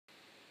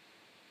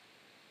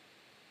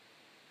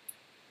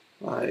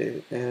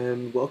Hi,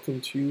 and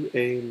welcome to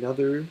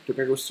another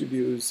Demergo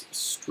Studios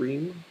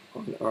stream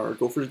on our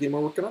Gophers game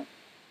we're working on.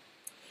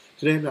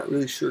 Today I'm not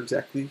really sure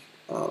exactly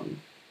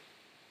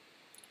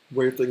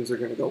where things are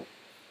going to go,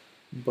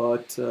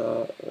 but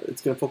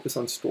it's going to focus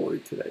on story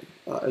today.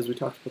 As we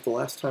talked about the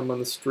last time on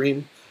the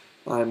stream,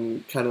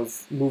 I'm kind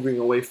of moving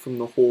away from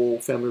the whole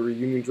family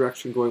reunion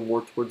direction, going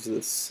more towards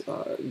this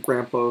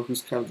grandpa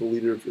who's kind of the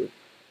leader of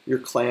your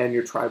clan,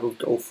 your tribe of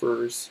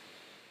Gophers.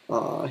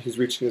 He's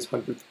reaching his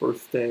 100th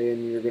birthday,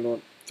 and you're gonna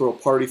throw a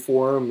party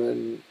for him.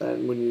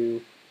 And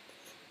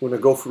when a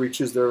gopher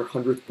reaches their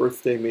 100th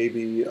birthday,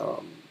 maybe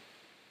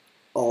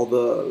all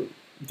the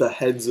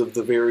heads of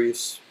the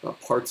various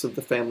parts of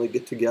the family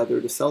get together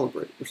to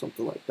celebrate or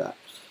something like that.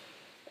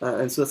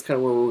 And so that's kind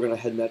of where we're gonna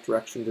head in that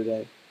direction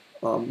today.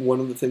 One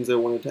of the things I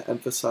wanted to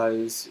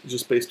emphasize,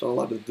 just based on a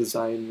lot of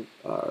design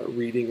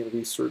reading and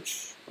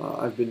research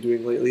I've been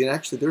doing lately, and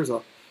actually there's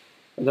a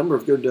number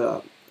of good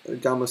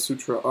Gama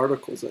Sutra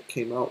articles that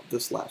came out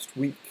this last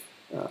week,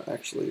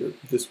 actually, or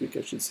this week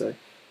I should say,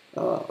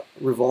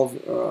 revolve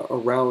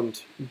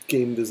around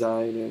game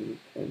design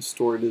and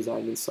story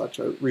design and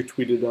such. I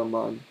retweeted them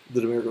on the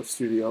Demergo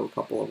Studio, a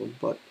couple of them,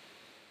 but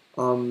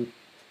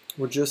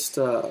we're just,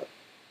 going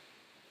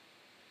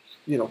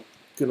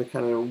to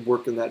kind of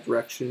work in that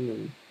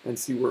direction and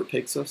see where it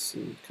takes us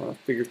and kind of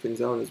figure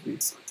things out as we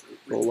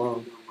go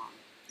along.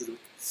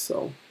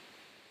 So.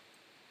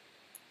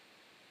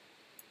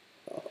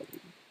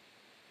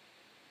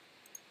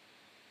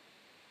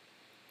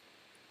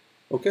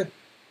 Okay.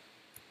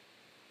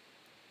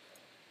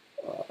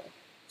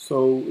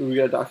 So we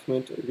got a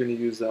document. We're going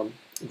to use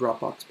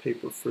Dropbox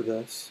paper for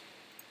this.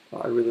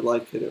 I really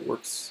like it. It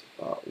works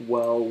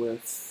well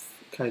with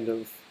kind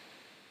of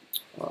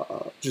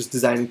just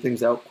designing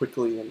things out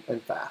quickly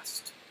and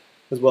fast,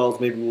 as well as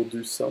maybe we'll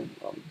do some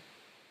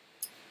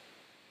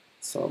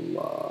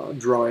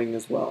drawing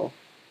as well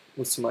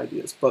with some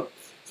ideas. But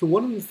so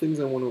one of the things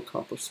I want to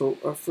accomplish. So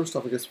first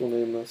off, I guess we'll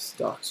name this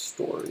doc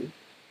story.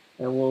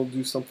 And we'll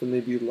do something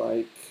maybe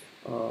like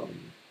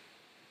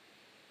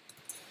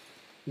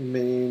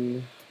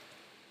main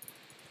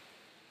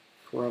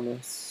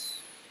premise.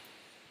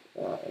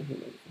 I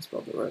think I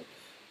spelled it right.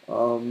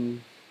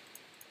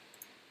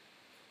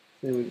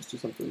 Maybe we just do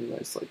something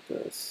nice like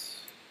this.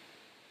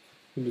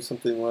 We can do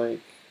something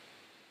like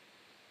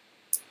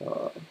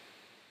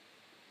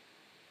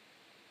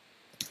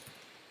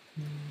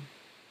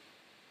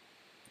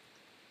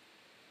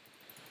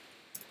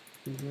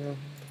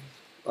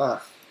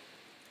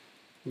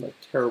I'm a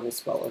terrible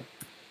speller.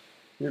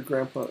 Your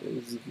grandpa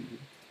is the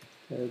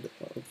head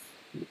of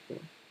the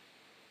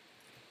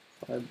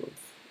tribe of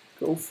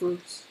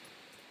Gophers.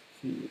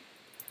 He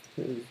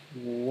is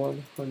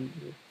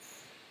 100.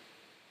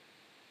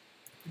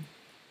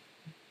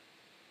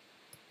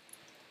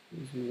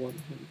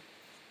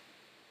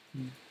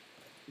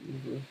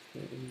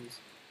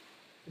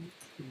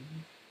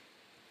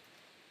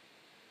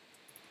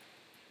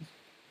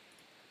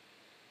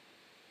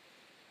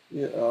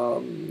 Yeah,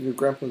 your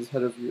grandpa's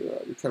head of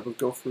your tribe of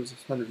Gophers'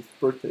 100th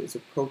birthday is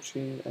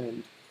approaching,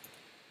 and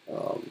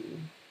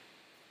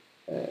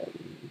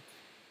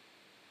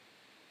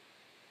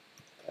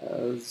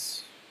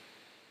as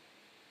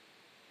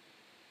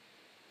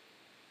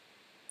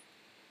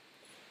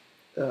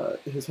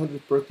his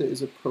 100th birthday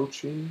is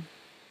approaching,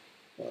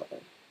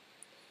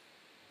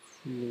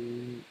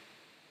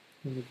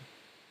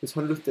 his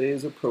 100th day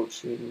is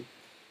approaching,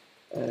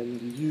 and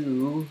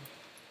you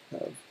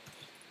have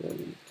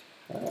been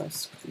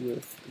tasked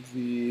with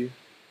the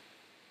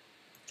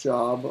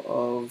job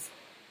of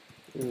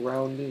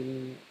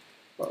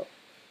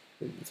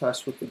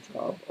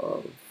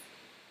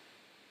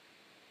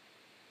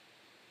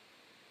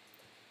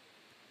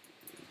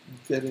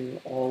getting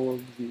all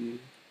of the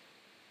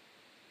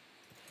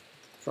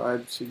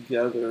tribe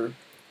together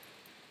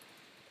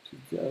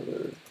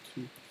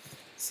to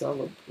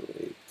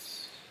celebrate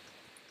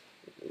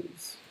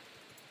his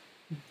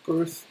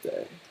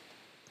birthday.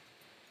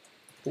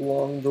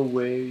 Along the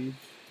way,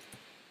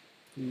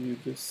 you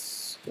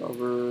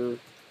discover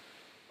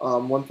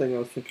one thing I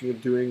was thinking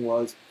of doing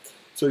was,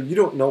 so you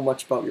don't know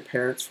much about your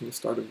parents from the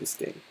start of this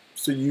game.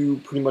 So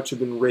you pretty much have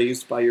been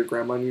raised by your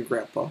grandma and your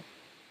grandpa.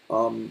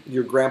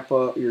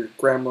 Your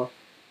grandma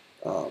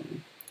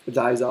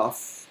dies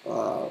off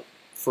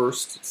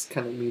first. It's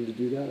kind of mean to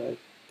do that. I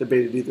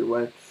debated either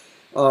way.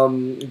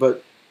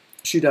 But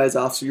she dies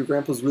off, so your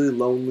grandpa's really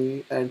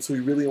lonely, and so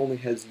he really only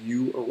has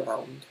you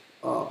around.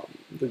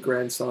 The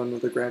grandson or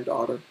the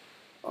granddaughter.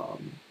 I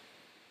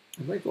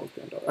might go with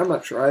granddaughter. I'm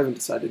not sure. I haven't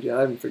decided yet.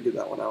 I haven't figured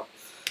that one out.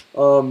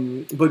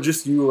 But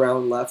just you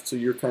around left, so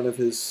you're kind of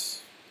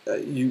his.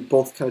 You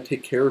both kind of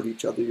take care of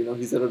each other. You know,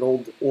 he's at an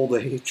old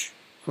age.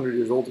 100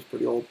 years old is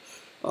pretty old.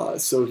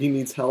 So he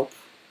needs help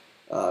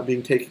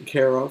being taken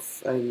care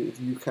of, and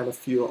you kind of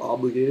feel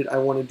obligated. I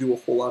want to do a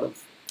whole lot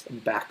of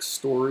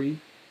backstory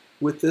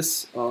with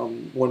this.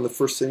 One of the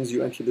first things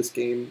you enter this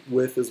game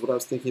with is what I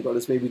was thinking about,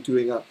 is maybe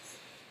doing a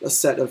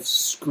set of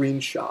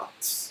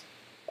screenshots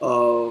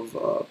of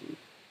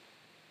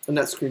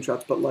not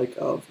screenshots, but like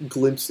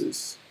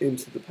glimpses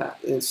into the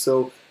past. And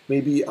so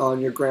maybe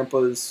on your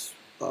grandpa's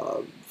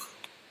uh,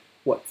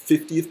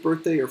 50th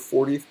birthday or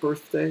 40th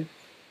birthday,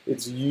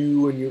 it's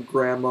you and your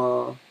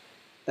grandma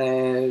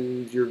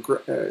and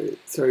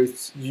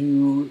it's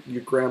you,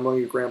 your grandma,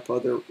 your grandpa.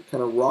 They're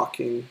kind of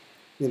rocking.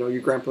 You know,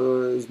 your grandpa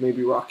is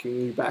maybe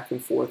rocking you back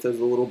and forth as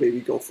a little baby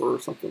gopher or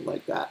something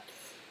like that.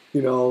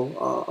 You know,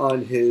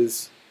 on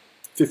his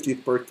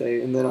 50th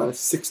birthday, and then on his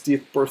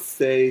 60th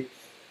birthday,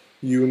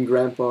 you and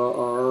grandpa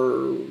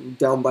are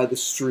down by the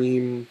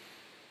stream,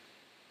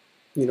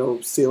 you know,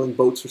 sailing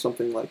boats or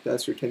something like that.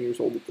 So you're 10 years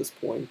old at this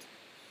point.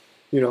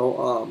 You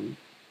know,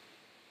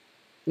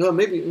 no,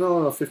 maybe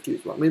no, 50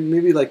 is wrong.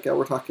 Maybe like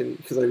we're talking,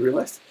 because I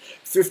realized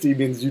 50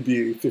 means you'd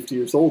be 50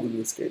 years old in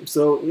this game.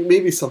 So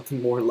maybe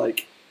something more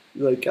like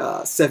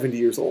 70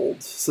 years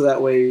old. So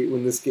that way,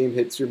 when this game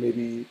hits, you're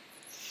maybe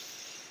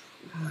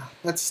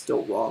that's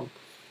still wrong.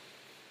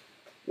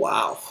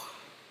 Wow.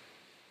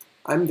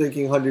 I'm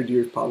thinking 100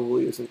 years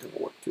probably isn't going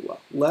to work too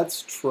well.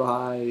 Let's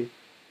try,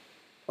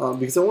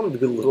 because I wanted to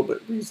be a little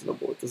bit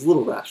reasonable with this, a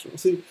little rational.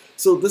 See,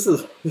 so this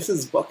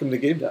is welcome to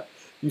Game Dev.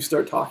 You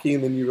start talking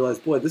and then you realize,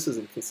 boy, this is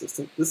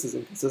inconsistent. This is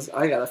inconsistent.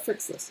 I gotta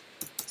fix this.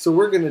 So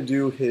we're gonna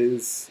do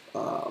his.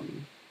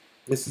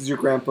 This is your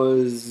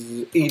grandpa's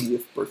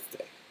 80th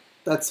birthday.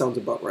 That sounds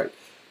about right.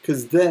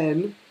 Because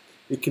then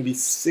it can be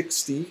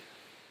 60,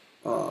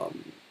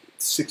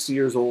 60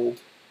 years old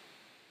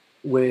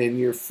when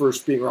you're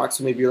first being rocked.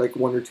 So maybe you're like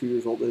 1 or 2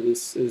 years old at his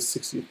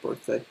 60th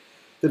birthday.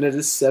 Then it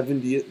is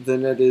 70.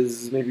 Then it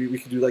is, maybe we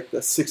could do like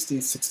the 60,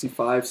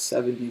 65,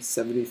 70,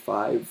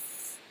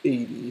 75,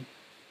 80.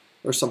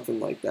 Or something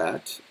like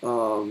that,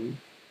 you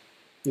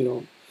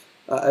know,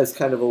 as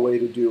kind of a way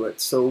to do it.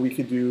 So we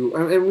could do,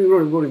 and we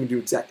won't even do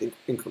exact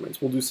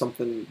increments. We'll do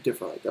something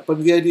different like that.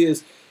 But the idea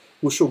is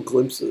we'll show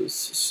glimpses.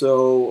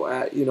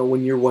 So, you know,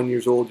 when you're 1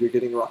 year old, you're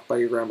getting rocked by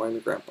your grandma and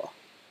your grandpa,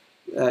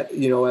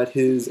 you know, at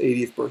his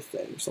 80th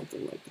birthday or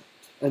something like that.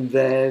 And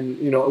then,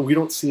 you know, we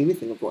don't see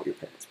anything about your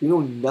parents. We know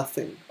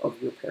nothing of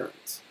your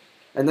parents.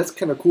 And that's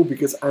kind of cool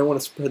because I want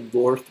to spread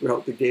lore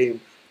throughout the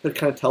game that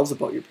kind of tells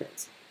about your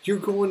parents. You're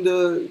going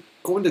to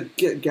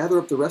gather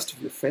up the rest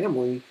of your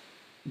family.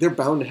 They're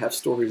bound to have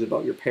stories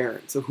about your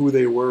parents, of who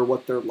they were,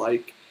 what they're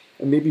like,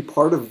 and maybe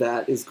part of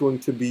that is going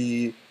to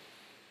be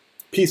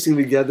piecing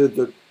together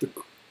the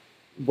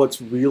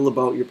what's real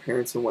about your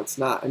parents and what's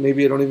not. And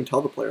maybe I don't even tell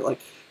the player. Like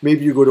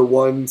maybe you go to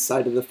one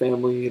side of the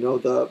family, you know,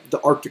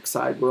 the Arctic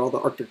side where all the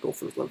Arctic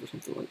gophers live or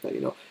something like that, you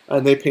know,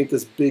 and they paint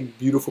this big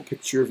beautiful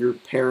picture of your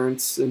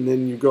parents, and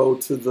then you go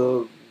to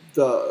the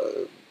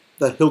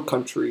hill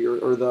country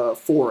or the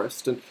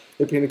forest, and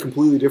they paint a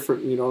completely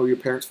different, you know, your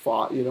parents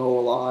fought, you know, a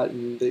lot,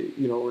 and they,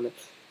 you know,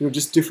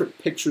 just different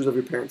pictures of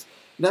your parents.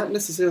 Not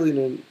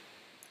necessarily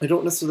I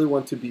don't necessarily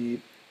want to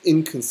be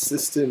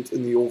inconsistent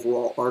in the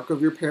overall arc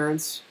of your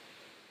parents,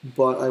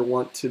 but I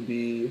want to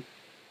be,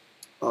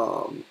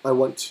 I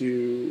want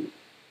to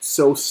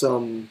sow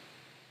some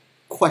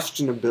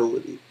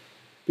questionability.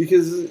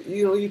 Because,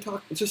 you know, you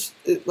talk, just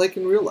like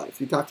in real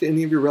life, you talk to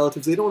any of your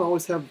relatives, they don't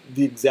always have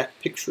the exact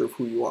picture of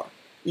who you are.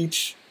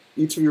 Each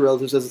of your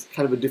relatives has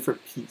kind of a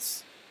different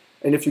piece.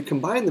 And if you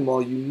combine them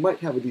all, you might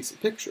have a decent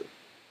picture.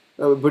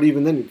 But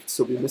even then, you could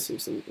still be missing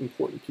some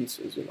important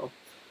pieces, you know.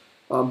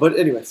 But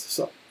anyways,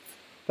 so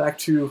back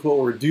to what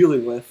we're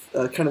dealing with,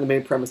 kind of the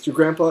main premise. Your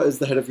grandpa is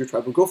the head of your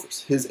tribe of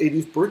gophers. His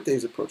 80th birthday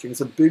is approaching. It's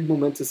a big,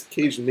 momentous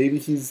occasion. Maybe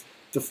he's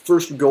the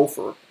first head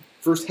gopher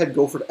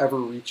to ever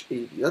reach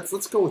 80.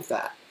 Let's go with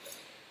that.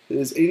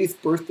 His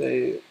 80th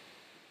birthday...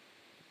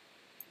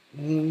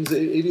 His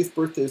 80th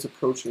birthday is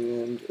approaching,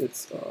 and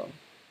it's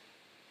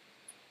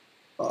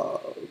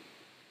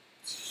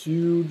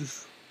huge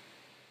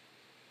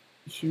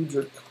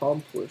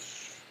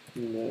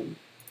accomplishment,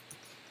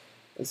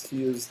 as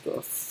he is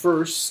the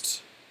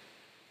first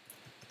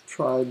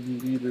tribe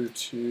leader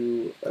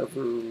to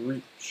ever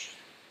reach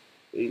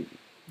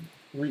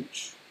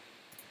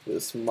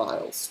this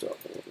milestone.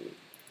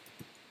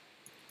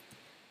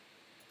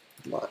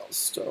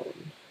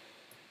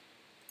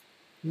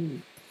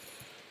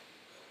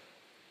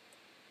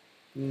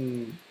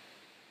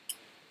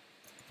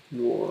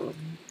 Your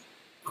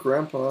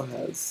grandpa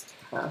has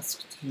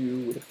tasked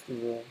you with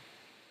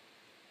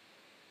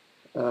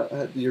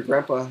your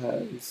grandpa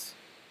has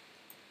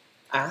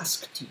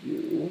asked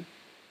you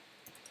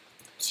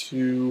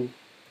to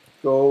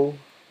go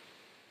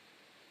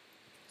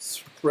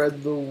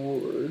spread the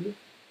word,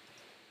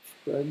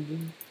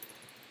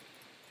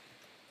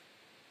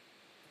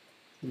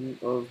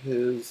 of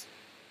his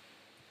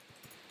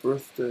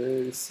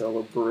birthday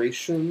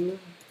celebration,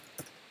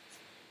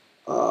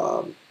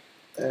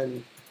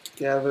 and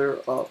gather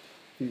up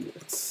the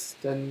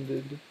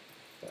extended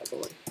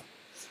family.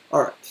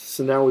 All right,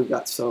 so now we've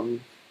got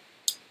some.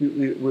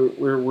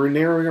 We're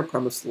narrowing our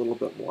premise a little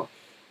bit more.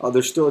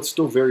 It's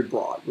still very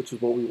broad, which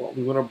is what we want.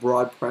 We want a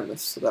broad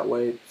premise, so that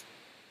way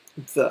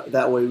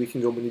we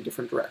can go many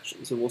different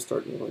directions, and we'll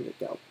start narrowing it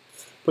down.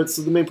 But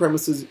so the main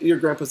premise is your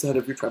grandpa's the head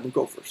of your tribe of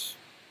gophers.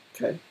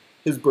 Okay,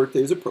 his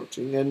birthday is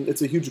approaching, and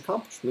it's a huge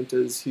accomplishment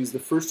as he's the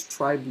first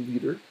tribe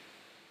leader,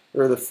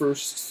 or the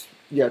first,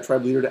 yeah,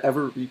 tribe leader to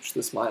ever reach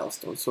this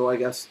milestone. So I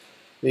guess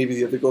maybe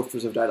the other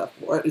gophers have died off.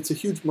 It's a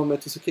huge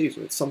momentous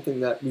occasion. It's something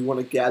that we want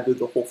to gather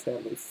the whole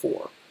family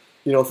for.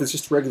 You know, if it's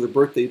just a regular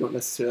birthday, you don't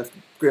necessarily have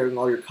to bring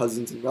all your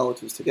cousins and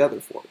relatives together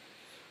for it.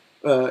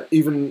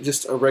 Even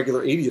just a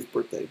regular 80th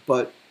birthday.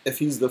 But if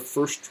he's the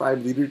first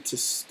tribe leader to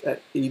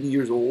at 80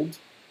 years old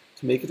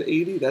to make it to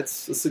 80,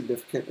 that's a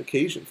significant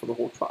occasion for the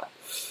whole tribe.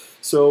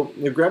 So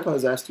your grandpa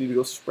has asked you to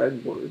go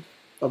spread word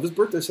of his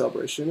birthday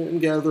celebration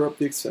and gather up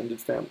the extended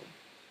family.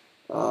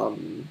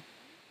 You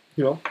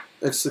know,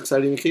 it's an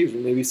exciting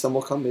occasion. Maybe some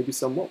will come, maybe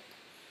some won't.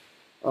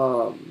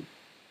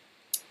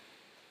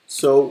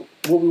 So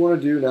what we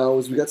want to do now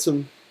is we got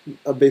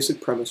a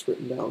basic premise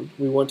written down.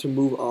 We want to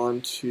move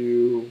on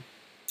to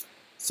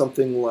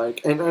something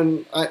like,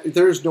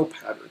 there's no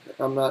pattern.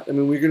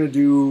 We're going to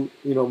do,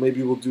 you know,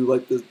 maybe we'll do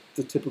like the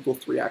typical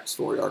 3-act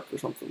story arc or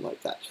something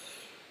like that.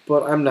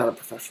 But I'm not a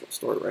professional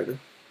story writer.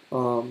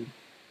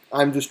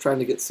 I'm just trying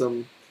to get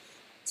some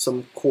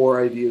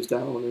core ideas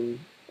down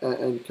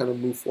and kind of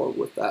move forward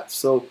with that.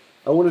 So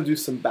I want to do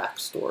some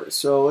backstory.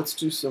 So let's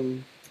do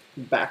some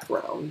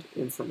background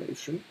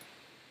information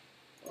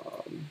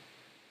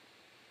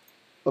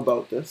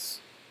about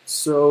this.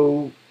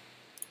 So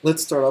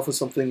let's start off with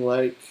something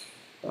like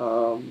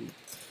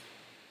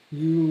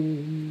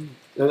you.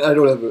 And I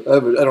don't have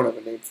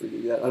a name for you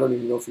yet. I don't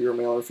even know if you're a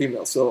male or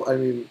female. So I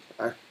mean,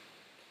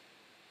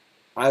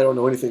 I don't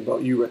know anything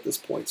about you at this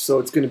point. So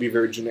it's going to be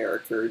very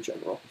generic, very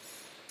general.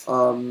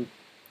 So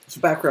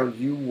background: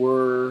 you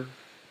were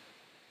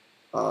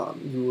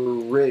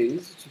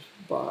raised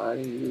by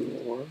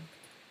your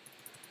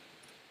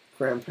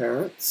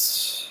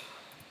grandparents.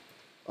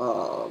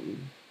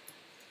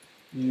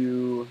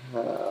 You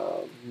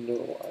have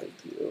no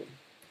idea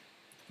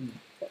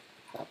what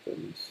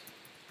happened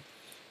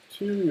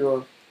to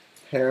your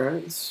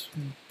parents,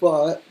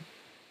 but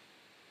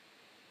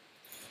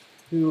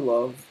you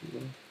love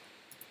them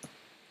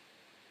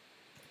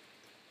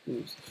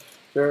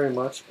very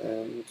much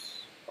and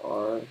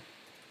are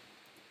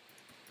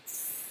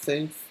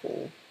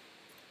thankful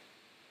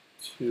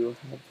to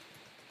have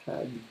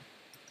had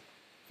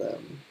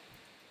them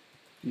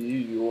be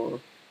your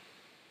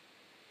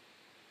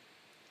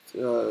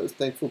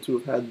thankful to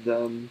have had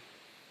them.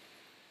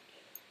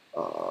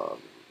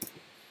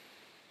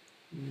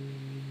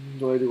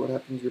 No idea what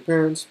happened to your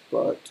parents,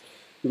 but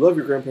you love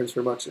your grandparents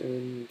very much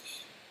and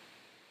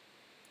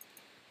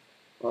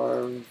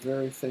are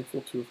very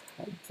thankful to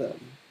have had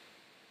them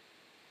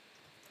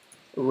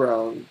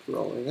around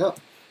growing up.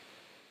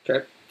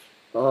 Okay.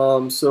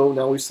 So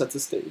now we set the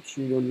stage.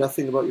 You know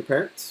nothing about your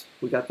parents.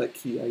 We got that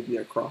key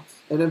idea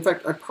across. And in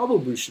fact, I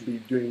probably should be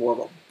doing more of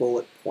a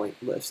bullet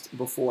point list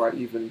before I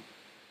even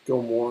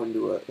go more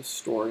into a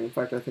story. In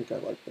fact, I think I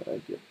like that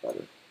idea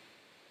better.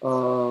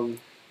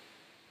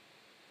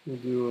 We'll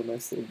do a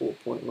nice little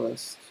bullet point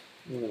list.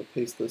 I'm going to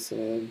paste this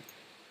in.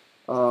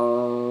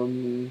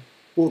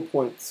 Bullet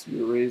points.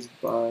 You were raised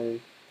by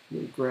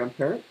your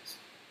grandparents.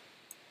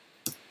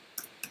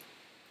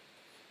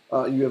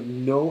 You have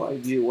no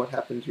idea what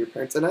happened to your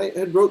parents. And I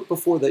had wrote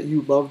before that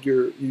you love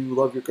your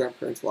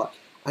grandparents a lot.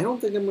 I don't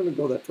think I'm going to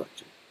go that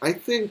direction. I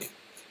think,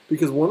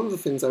 because one of the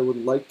things I would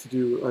like to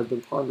do, I've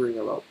been pondering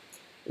about,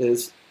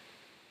 is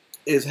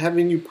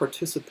having you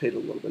participate a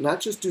little bit.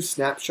 Not just do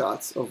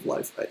snapshots of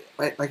life.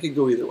 I could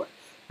go either way.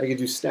 I could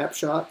do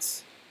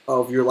snapshots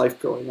of your life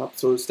growing up.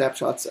 So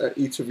snapshots at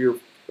each of your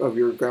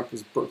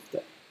grandpa's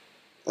birthday.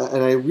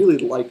 And I really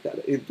like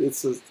that.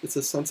 It's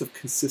a sense of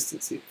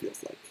consistency, it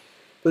feels like.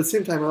 But at the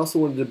same time, I also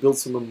wanted to build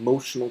some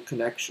emotional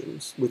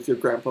connections with your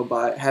grandpa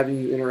by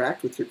having you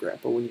interact with your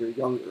grandpa when you're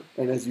younger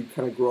and as you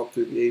kind of grow up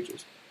through the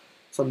ages.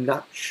 So I'm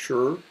not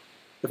sure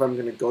if I'm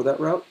going to go that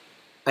route.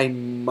 I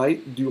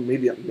might do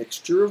maybe a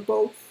mixture of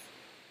both,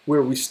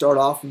 where we start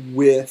off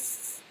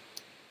with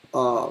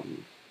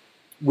an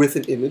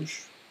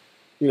image.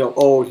 You know,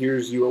 oh,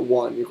 here's you at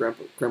 1, your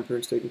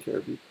grandparents taking care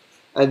of you.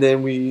 And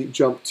then we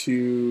jump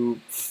to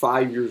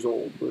 5 years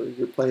old, where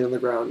you're playing on the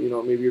ground. You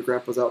know, maybe your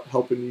grandpa's out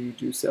helping you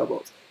do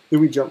sailboats. Then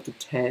we jump to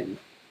 10,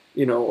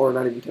 you know, or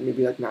not even 10,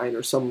 maybe like 9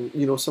 or some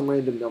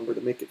random number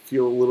to make it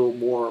feel a little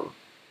more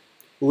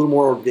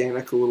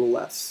organic, a little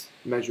less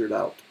measured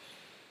out.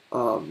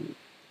 So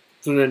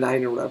to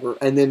 9 or whatever,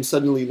 and then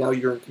suddenly now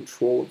you're in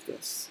control of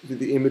this.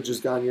 The image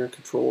is gone, you're in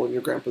control, and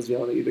your grandpa's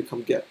yelling at you to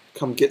come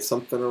get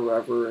something or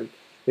whatever, and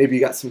maybe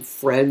you got some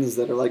friends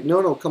that are like,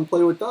 no, come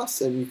play with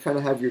us, and you kind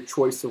of have your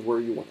choice of where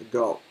you want to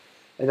go.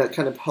 And that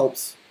kind of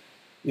helps,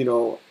 you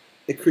know,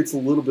 it creates a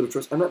little bit of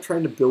trust. I'm not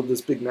trying to build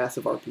this big,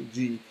 massive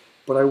RPG,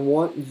 but I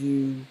want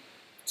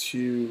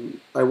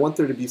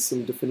there to be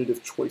some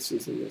definitive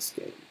choices in this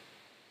game.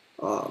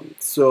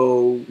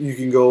 So you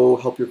can go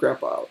help your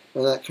grandpa out,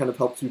 and that kind of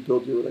helps you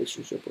build your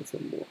relationship with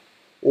him more.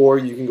 Or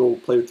you can go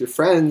play with your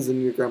friends,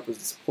 and your grandpa's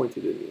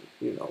disappointed in you,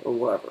 you know, or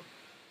whatever.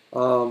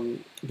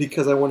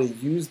 Because I want to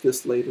use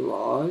this later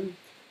on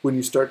when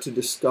you start to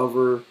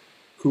discover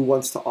who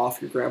wants to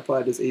off your grandpa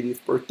at his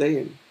 80th birthday,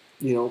 and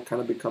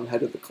kind of become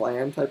head of the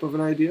clan type of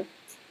an idea.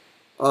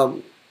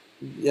 Um,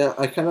 yeah,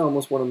 I kind of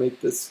almost want to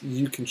make this,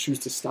 you can choose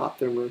to stop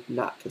them or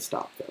not to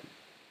stop them,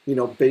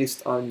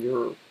 based on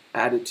your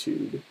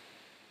attitude,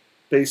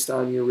 based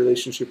on your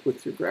relationship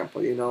with your grandpa.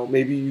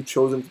 Maybe you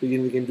chose at the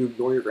beginning of the game to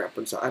ignore your grandpa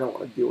and say, I don't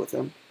want to deal with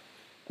him.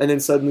 And then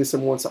suddenly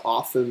someone wants to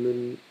off him,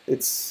 and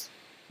it's,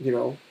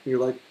 you're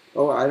like,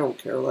 oh, I don't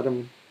care. Let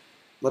him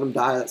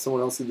die. Let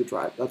someone else do the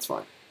drive. That's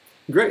fine.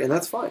 Great, and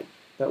that's fine.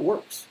 That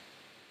works.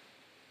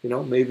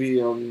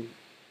 Maybe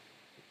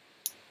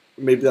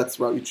that's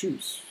the route you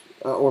choose.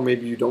 Or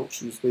maybe you don't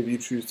choose. Maybe you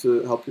choose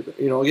to help your,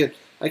 again,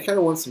 I kind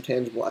of want some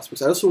tangible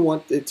aspects. I also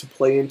want it to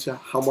play into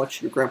how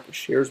much your grandpa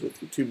shares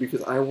with you, too,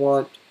 because I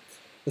want,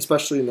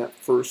 especially in that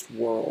first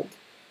world,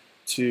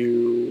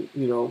 to,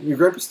 your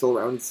grandpa's still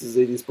around. It's his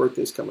 80th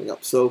birthday's coming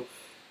up. So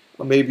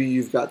maybe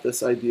you've got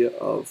this idea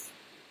of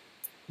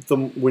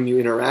when you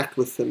interact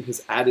with him,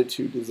 his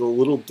attitude is a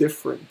little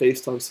different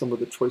based on some of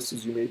the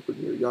choices you made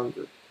when you were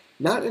younger.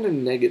 Not in a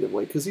negative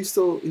way, because he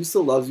still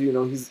loves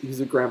you. He's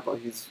a grandpa.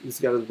 He's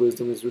got his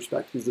wisdom, his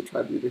respect. He's the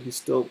tribe leader. He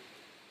still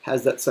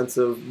has that sense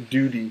of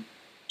duty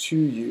to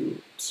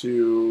you,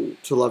 to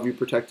love you,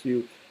 protect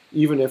you,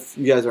 even if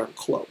you guys aren't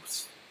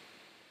close.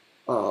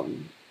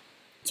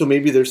 So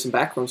maybe there's some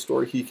background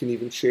story he can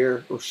even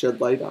share or shed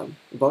light on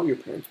about your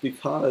parents,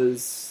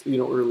 because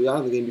early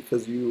on in the game,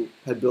 because you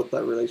had built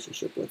that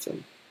relationship with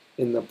him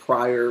in the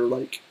prior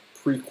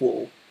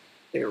prequel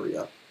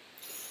area.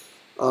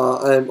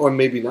 Or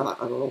maybe not.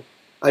 I don't know.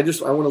 I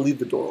want to leave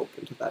the door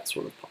open to that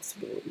sort of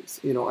possibilities.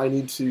 I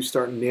need to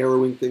start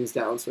narrowing things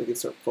down so I can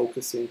start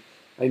focusing.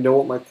 I know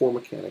what my core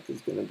mechanic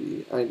is going to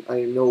be.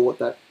 I know what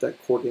that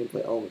core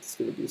gameplay element is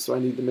going to be. So I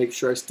need to make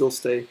sure I still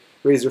stay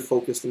razor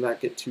focused and not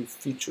get too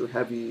feature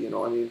heavy.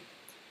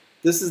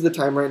 This is the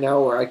time right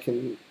now where I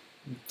can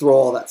throw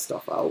all that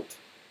stuff out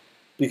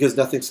because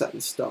nothing's set in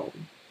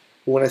stone.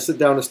 But when I sit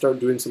down and start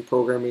doing some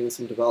programming and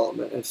some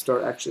development and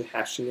start actually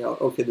hashing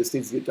out, okay, this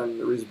needs to get done in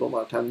a reasonable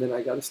amount of time, then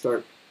I got to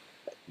start,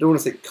 I don't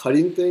want to say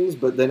cutting things,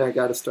 but then I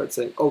got to start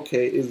saying,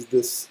 okay, is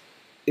this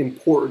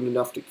important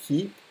enough to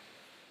keep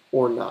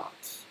or not?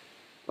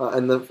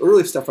 And the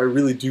early stuff I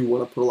really do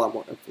want to put a lot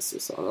more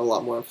emphasis on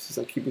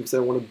keeping, because I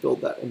want to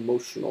build that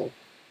emotional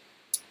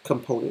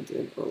component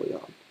in early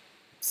on.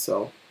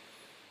 So,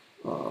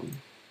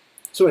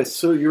 so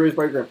you're raised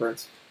by your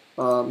grandparents.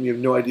 You have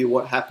no idea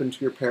what happened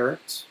to your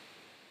parents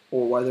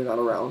or why they're not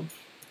around.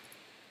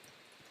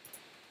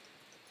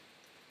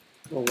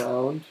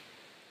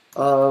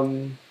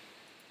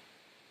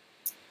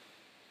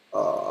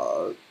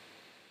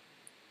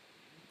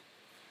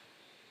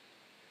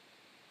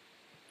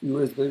 You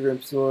raised by your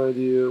grandparents, no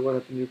idea what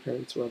happened to your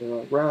parents or why they're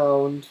not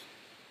around.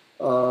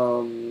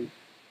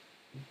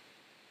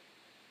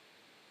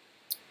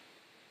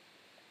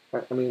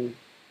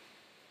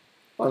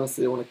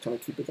 Honestly, I want to kind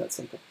of keep it that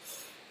simple.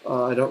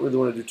 I don't really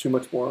want to do too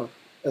much more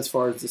as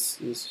far as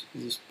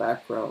this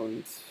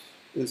background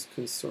is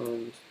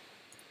concerned.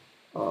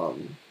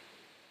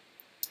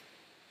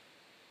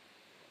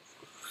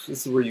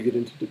 This is where you get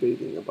into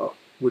debating about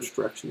which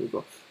direction you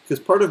go. Because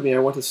part of me, I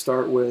want to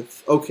start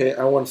with, okay,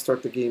 I want to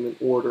start the game in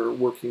order,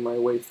 working my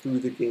way through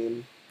the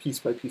game piece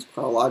by piece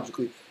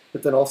chronologically,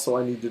 but then also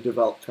I need to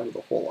develop kind of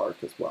the whole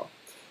arc as well.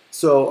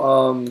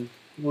 So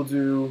we'll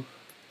do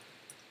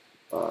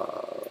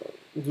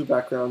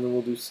background, and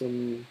we'll do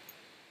some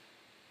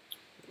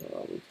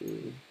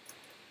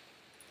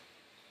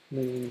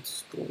main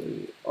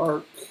story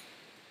arc.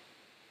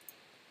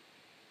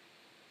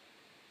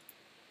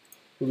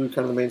 We'll do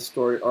kind of the main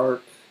story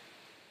arc,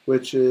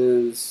 which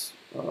is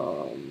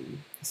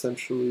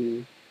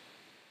essentially,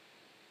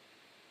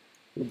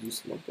 we'll do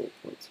some more bullet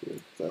points here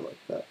because I like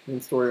that.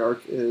 Main story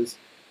arc is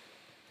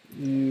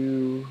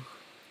you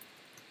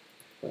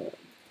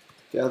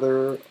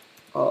gather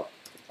up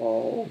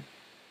all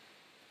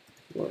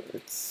your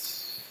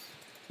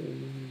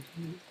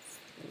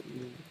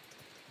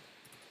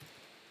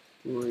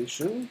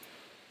exploration.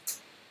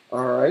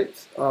 All right.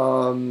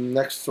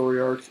 Next story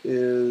arc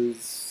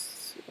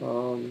is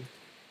a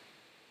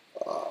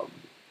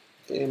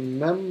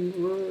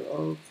member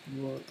of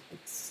your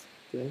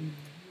extended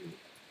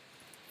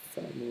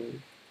family.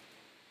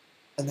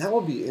 And that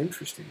would be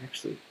interesting,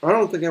 actually. I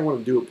don't think I want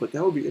to do it, but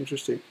that would be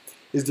interesting,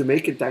 is to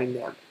make it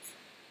dynamic.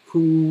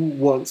 Who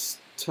wants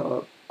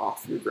to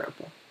off your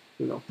grandpa?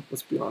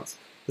 Let's be honest.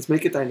 Let's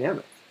make it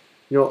dynamic.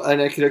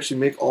 And I could actually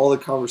make all the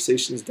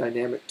conversations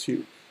dynamic,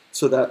 too,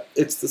 so that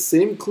it's the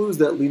same clues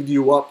that lead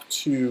you up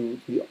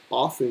to the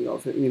offing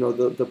of him,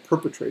 the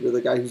perpetrator, the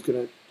guy who's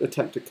going to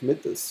attempt to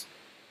commit this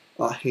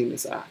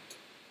heinous act.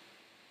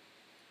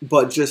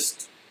 But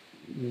just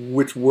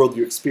which world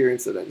you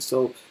experience it in.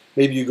 So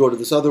maybe you go to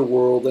this other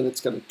world and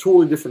it's got a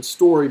totally different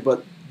story,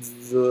 but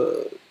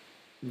the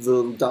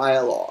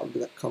dialogue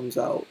that comes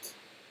out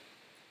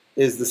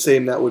is the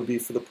same that would be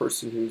for the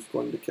person who's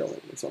going to kill him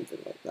or something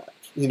like that.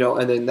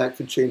 And then that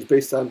could change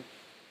based on,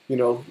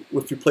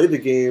 if you play the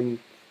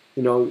game,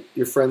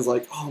 your friend's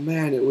like, oh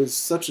man, it was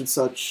such and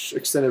such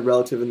extended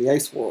relative in the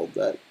ice world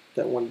that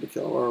that wanted to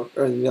kill him,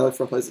 or the other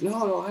friend plays,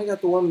 no, I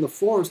got the one in the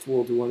forest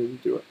world who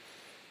wanted to do it.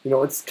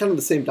 It's kind of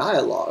the same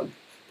dialogue,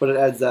 but it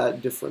adds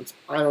that difference.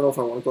 I don't know if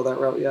I want to go that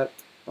route yet.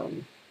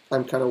 I'm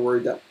kind of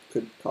worried that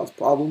could cause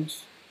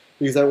problems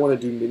because I want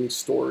to do mini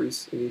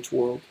stories in each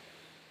world.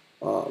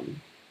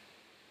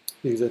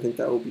 Because I think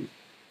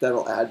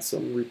that'll add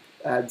some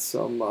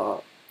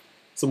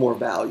more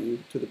value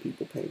to the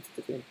people paying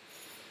for the game.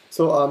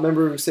 So a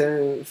member of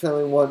the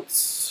family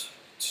wants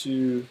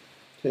to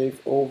take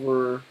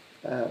over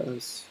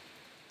as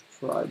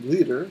tribe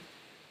leader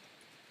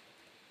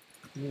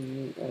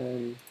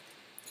and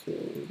kill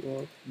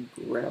your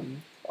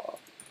grandpa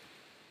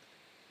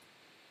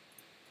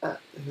at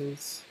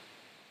his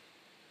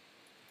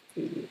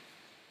 87th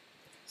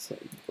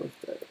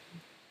birthday.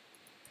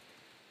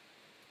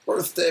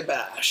 Birthday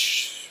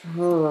bash.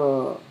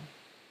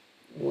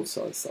 What's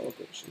our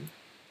celebration?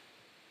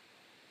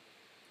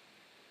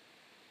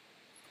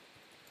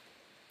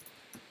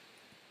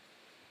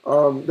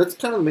 That's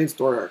kind of the main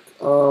story arc.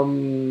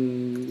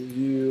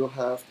 You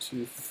have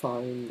to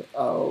find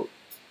out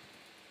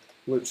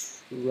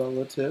which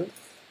relative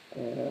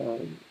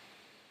and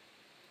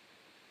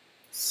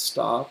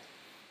stop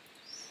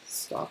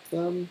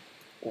them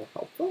or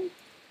help them.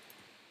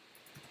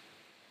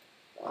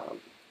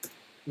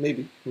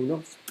 Maybe. Who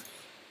knows?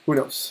 Who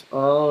knows? It's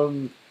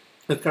kind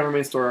of the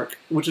main story arc,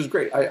 which is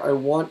great. I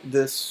want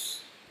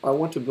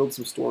to build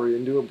some story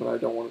into it, but I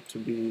don't want it to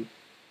be.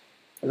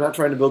 I'm not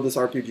trying to build this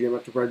RPG. I'm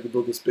not trying to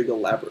build this big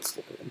elaborate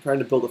story. I'm trying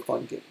to build a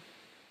fun game,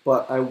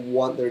 but I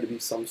want there to be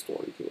some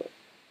story to it.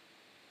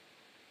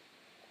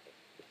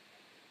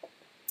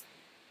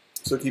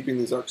 So keeping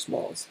these arcs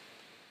small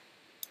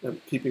and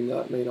keeping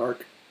that main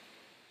arc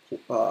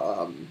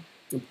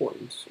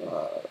important.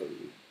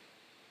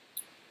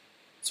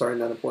 Sorry,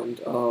 not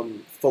important.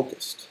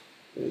 Focused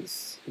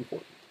is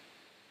important.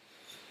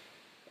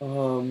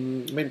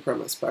 Main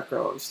premise,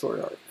 background,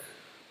 story arc.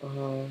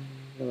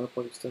 Up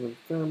on extended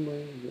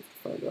family, you have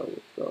to find out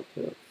which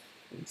relative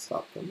and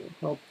stop them or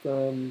help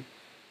them.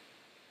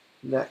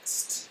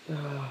 Next.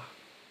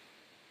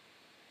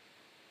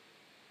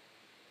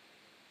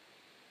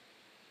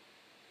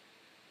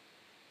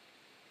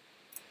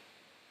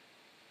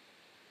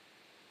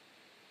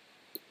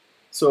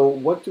 So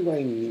what do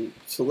I need?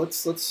 So let's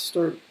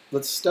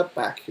step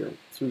back here.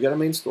 So we got a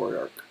main story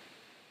arc.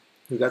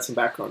 We got some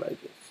background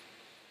ideas.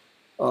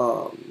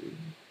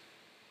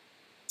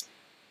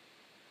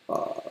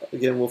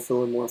 Again, we'll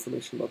fill in more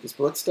information about this,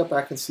 but let's step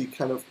back and see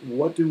kind of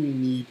what do we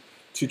need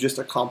to just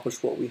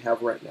accomplish what we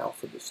have right now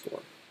for this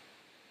story.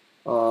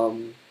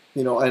 And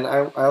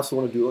I also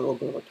want to do a little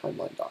bit of a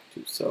timeline doc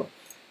too. So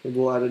maybe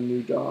we'll add a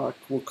new doc.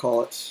 We'll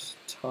call it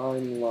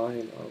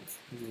Timeline of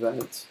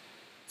Events.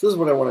 So this is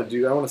what I want to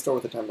do. I want to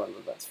start with the timeline of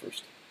events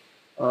first.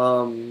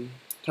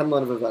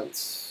 Timeline of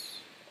events.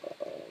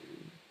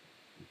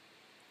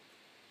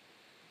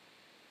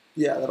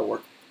 Yeah, that'll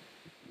work.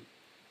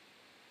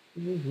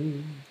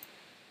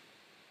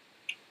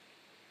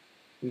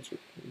 Okay.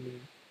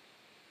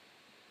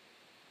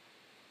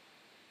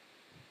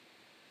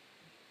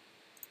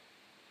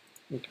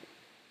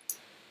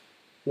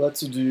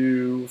 Let's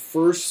do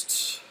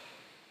first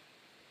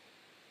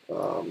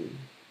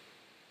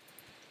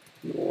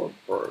your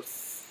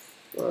birth,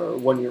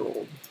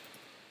 1-year-old.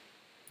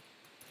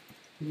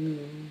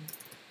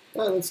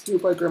 Let's do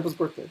it by Grandpa's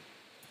birthday.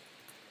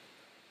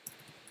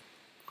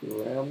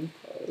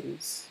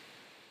 Grandpa's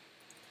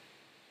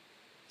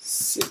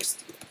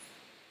 60th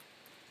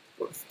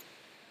birthday.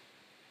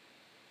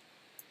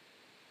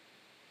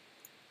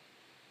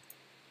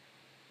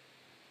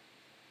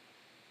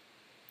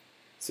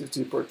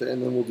 60th birthday,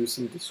 and then we'll do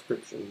some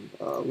description,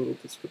 a little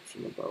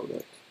description about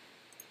it.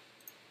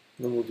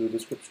 And then we'll do a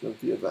description of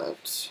the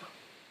event.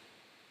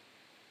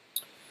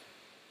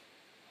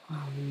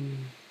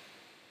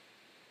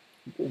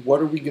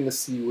 What are we going to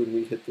see when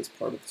we hit this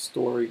part of the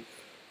story?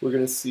 We're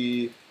going to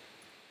see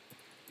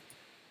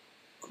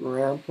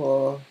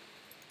Grandpa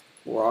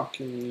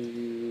rocking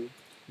you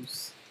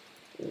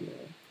in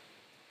a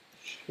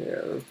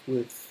chair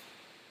with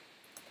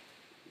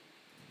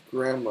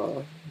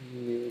Grandma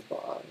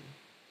nearby.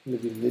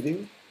 Maybe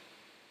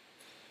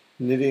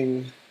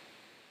knitting.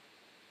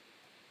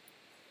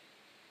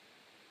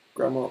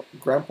 Grandpa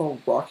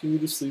rocking you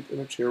to sleep in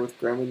a chair with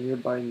Grandma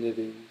nearby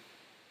knitting.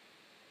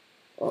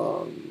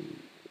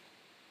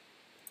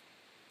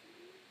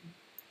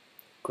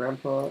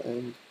 Grandpa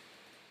and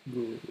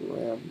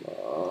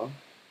Grandma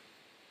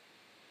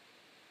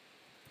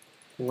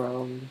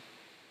around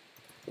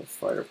the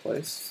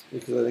fireplace,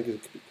 because I think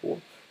it could be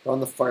cool. Around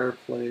the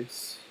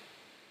fireplace.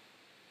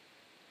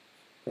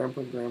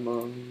 Grandpa and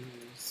Grandma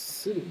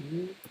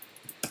sitting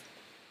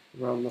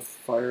around the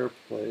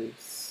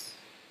fireplace.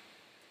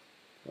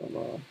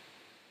 Grandma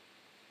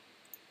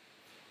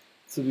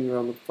sitting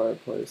around the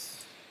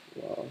fireplace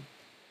while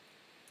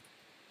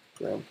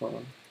Grandpa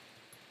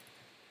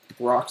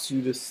rocks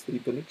you to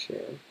sleep in a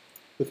chair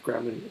with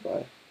Grandma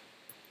nearby,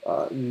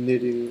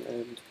 knitting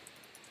and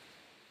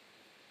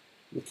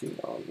looking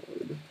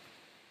onward.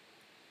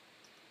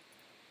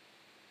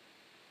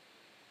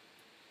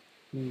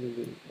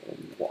 living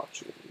and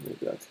watching.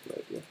 Maybe that's a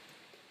good idea.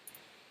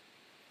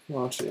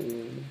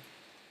 Watching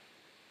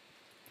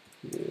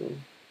you.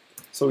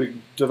 So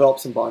we develop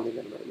some bonding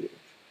at an early age.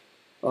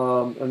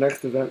 Our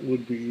next event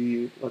would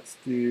be, let's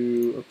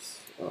do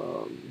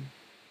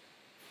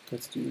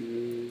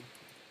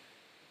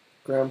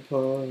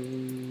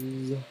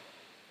Grandpa's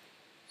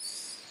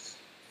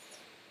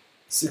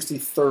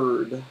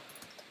 63rd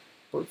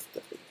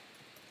birthday.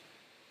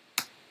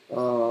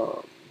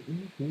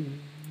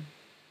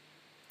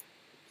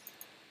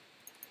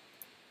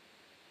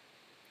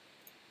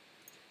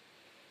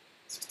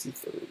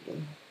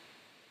 63rd.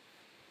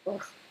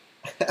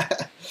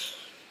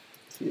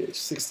 TH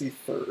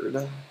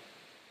 63rd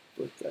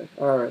birthday.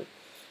 All right.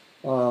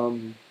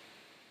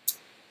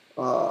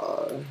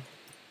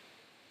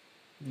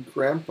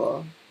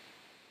 Grandpa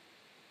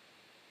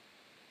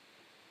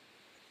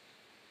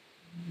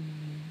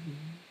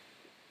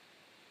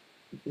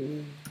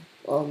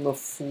on the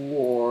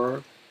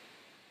floor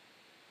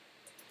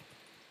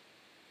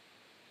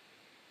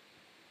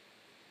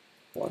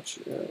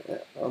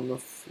on the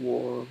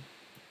floor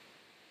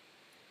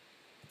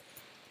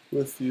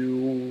with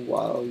you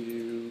while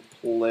you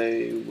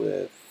play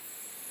with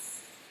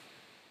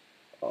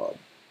a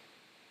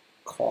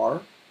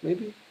car,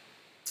 maybe?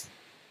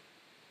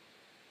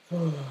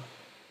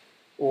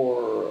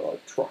 Or a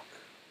truck.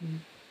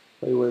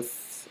 Play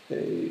with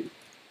a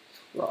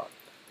truck.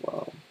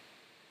 Wow.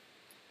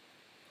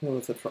 Play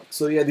with a truck.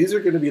 So yeah, these are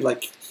going to be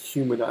like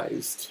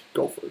humanized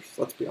gophers,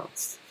 let's be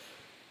honest.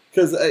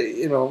 Because,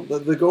 you know,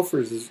 the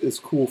gophers is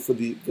cool for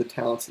the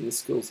talents and the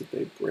skills that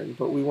they bring,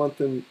 but we want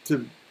them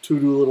to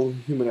do a little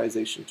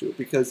humanization to it,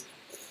 because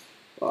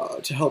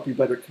to help you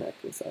better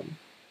connect with them.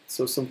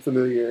 So some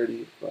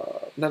familiarity,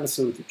 not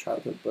necessarily with your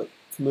childhood, but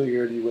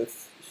familiarity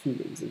with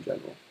humans in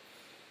general.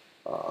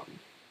 All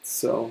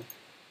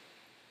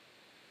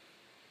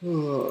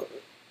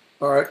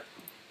right.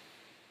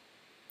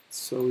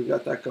 So we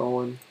got that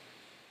going.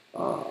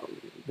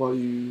 While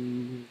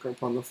you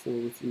jump on the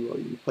floor with you, while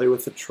you play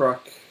with the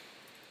truck,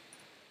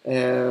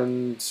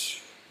 and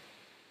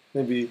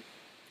maybe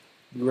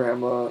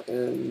grandma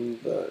in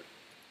the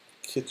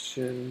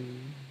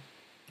kitchen.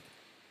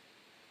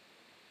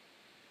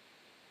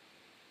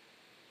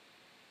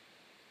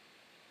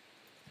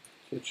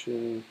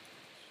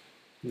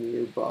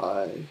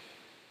 Nearby,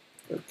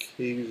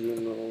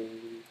 occasionally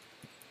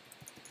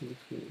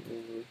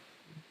looking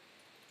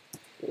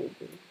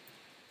over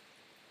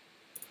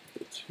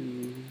the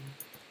two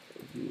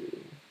of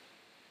you.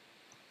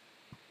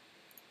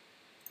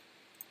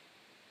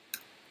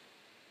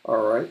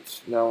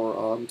 Alright, now we're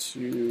on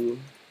to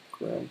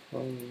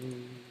Grandpa's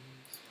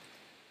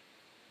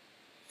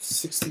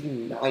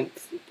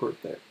 69th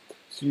birthday.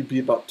 So you'd be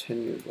about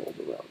 10 years old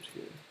around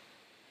here.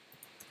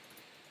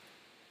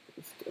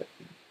 Birthday.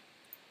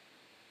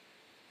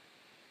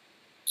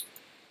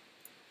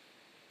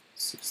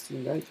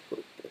 69th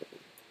birthday.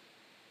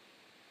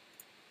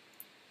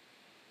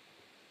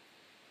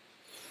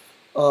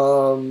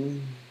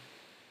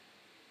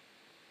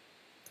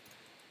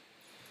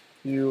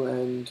 You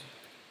and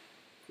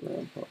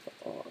Grandpa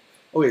are.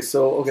 Okay,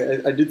 so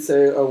I did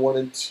say I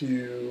wanted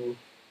to.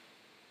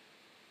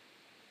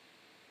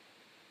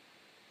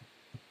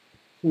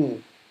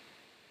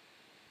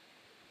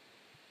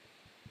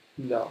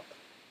 No.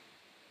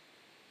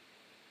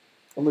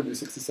 I'm gonna do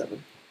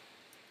 67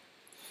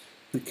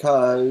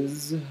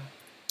 because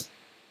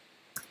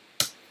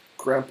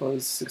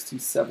Grandpa's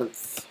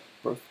 67th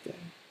birthday.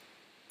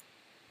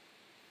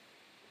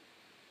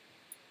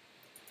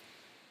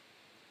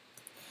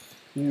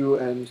 You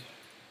and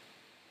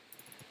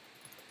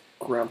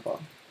Grandpa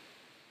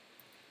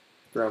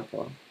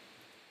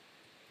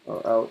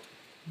are out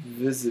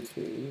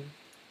visiting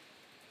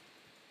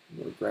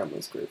your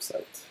grandma's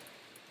gravesite.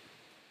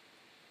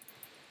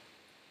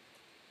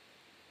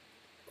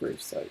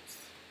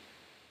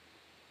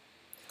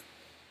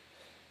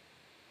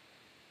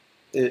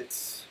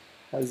 It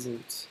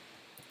hasn't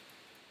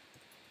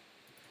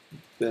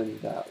been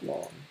that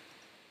long,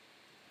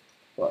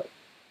 but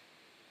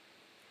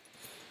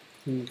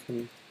you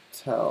can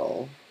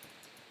tell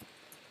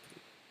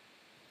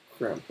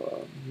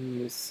Grandpa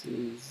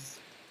misses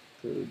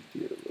her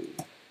dearly.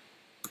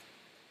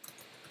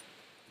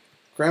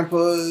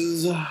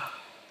 Grandpa's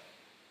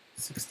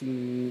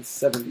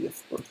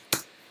 70th birthday.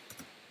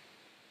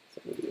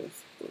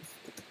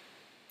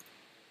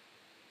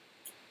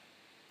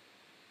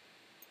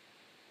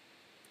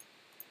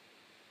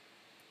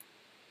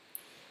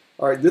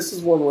 All right, this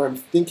is one where I'm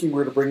thinking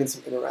we're going to bring in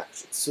some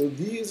interactions. So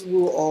these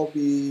will all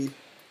be,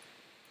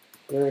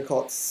 I'm going to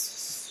call it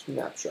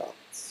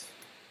snapshots,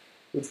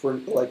 which were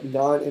like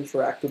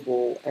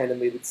non-interactable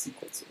animated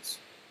sequences.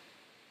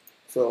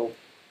 So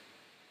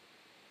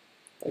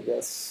I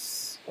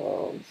guess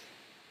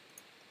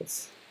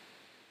it's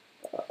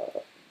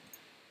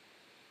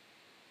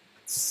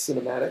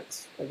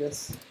cinematics, I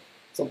guess,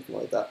 something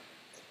like that.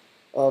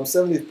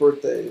 70th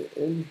birthday,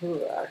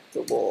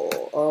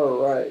 interactable. All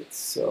right,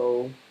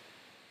 so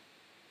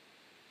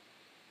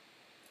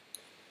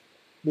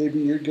maybe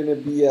you're gonna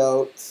be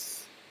out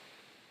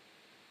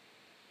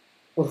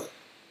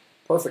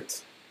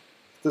Perfect.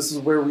 This is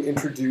where we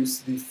introduce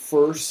the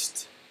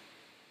first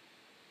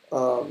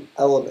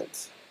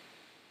element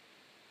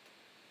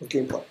of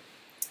gameplay: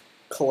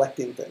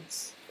 collecting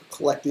things.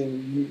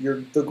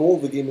 The goal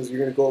of the game is you're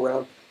going to go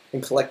around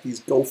and collect these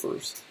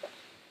gophers.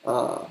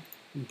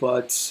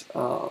 But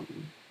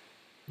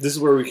this is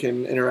where we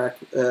can add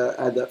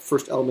that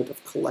first element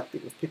of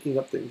collecting, of picking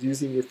up things,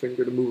 using your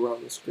finger to move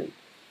around the screen.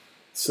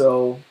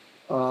 So,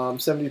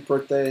 70th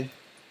birthday,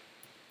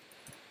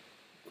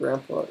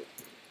 Grandpa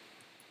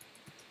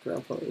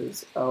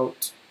is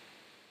out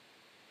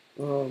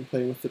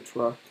playing with the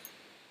truck.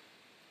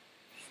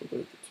 So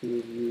there's the two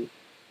of you.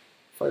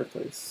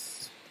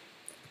 Fireplace.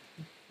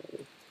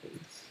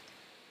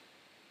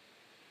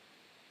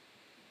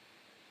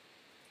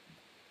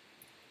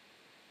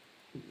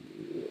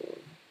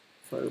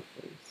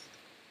 Fireplace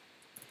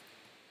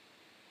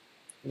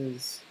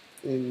is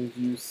in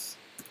use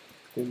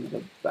in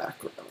the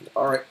background.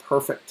 All right,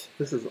 perfect.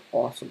 This is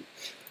awesome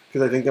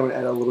because I think I'm going to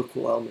add a little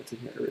cool element in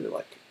here I really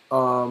like.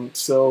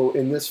 So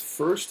in this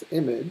first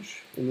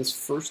image, in this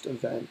first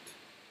event,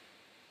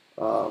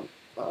 some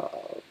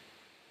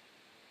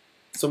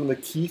of the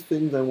key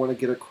things I want to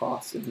get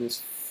across in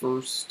this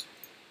first,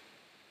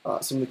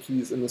 some of the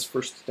keys in this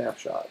first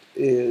snapshot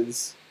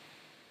is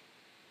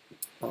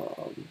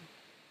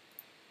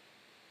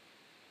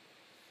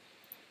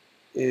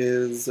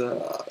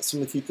some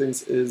of the key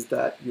things is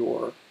that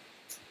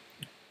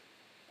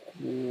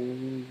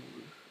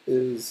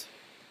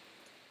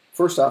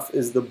first off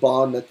is the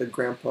bond that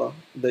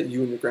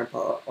you and your grandpa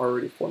are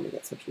already forming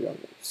at such a young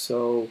age.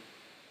 So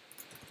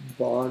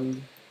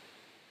bond.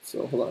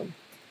 So hold on.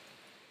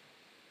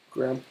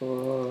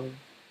 Grandpa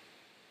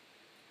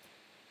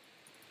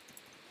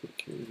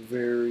taking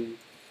very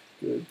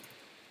good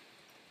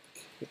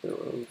care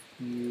of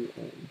you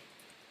and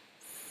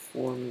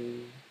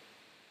forming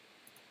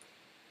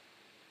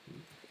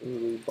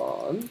early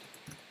bond.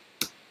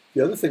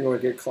 The other thing I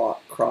want to get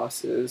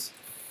across is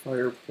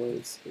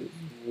fireplace is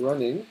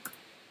running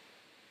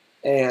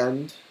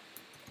and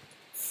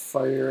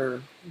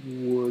firewood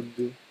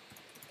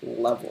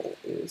level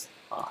is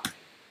high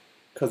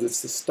because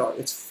it's the start.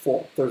 It's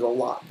full. There's a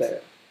lot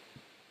there.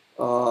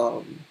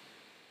 Those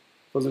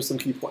are some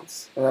key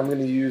points. And I'm going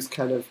to use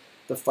kind of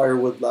the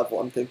firewood level,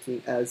 I'm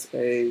thinking, as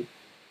a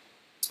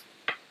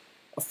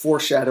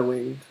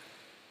foreshadowing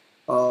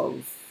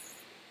of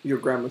your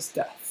grandma's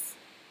death.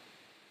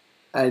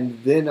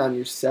 And then on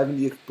your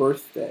 70th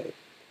birthday,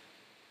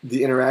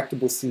 the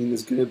interactable scene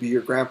is going to be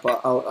your grandpa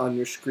out on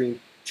your screen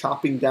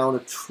chopping down a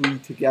tree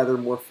to gather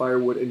more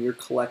firewood, and you're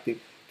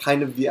collecting.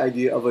 Kind of the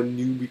idea of a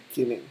new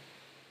beginning.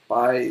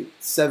 By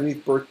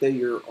 70th birthday,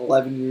 you're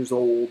 11 years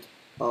old,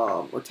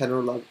 or 10 or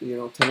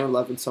 11, 10 or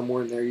 11,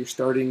 somewhere in there. You're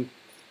starting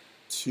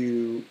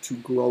to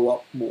grow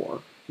up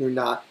more. You're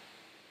not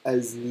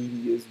as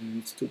needy as you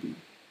used to be.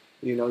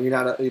 You're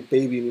not a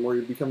baby anymore.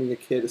 You're becoming a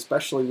kid,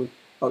 especially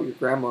without your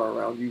grandma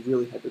around. You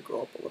really had to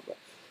grow up a little bit.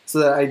 So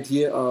that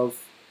idea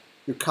of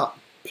you're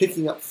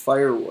picking up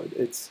firewood.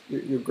 It's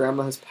your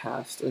grandma has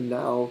passed, and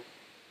now,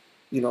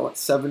 at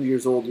 70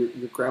 years old, your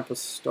grandpa's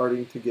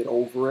starting to get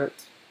over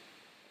it,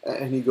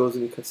 and he goes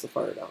and he cuts the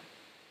fire down.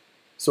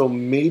 So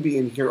maybe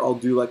in here I'll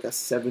do like a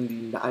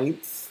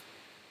 79th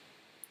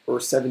or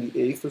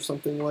 78th or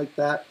something like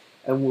that,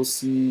 and we'll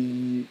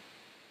see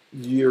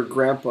your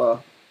grandpa,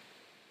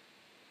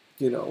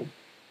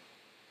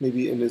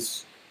 maybe in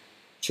his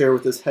chair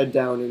with his head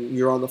down, and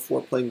you're on the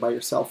floor playing by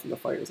yourself, and the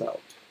fire's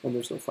out, and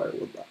there's no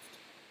firewood left.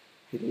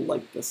 I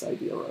like this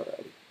idea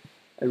already.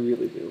 I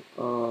really do.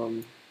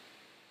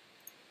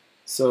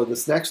 So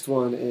this next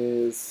one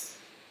is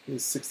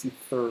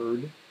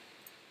 63rd.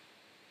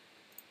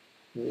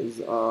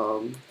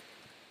 So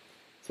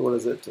what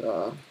is it?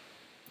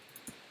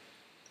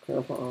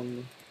 Grandpa.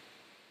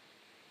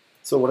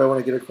 So what I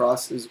want to get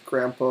across is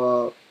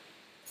Grandpa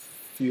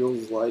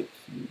feels like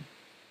he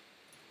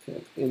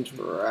can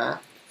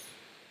interact.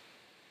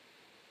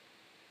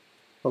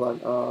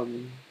 Hold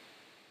on.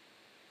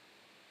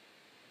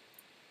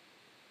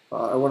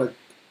 I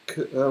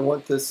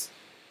want this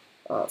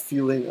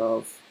feeling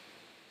of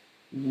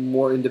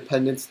more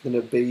independence than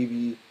a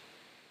baby,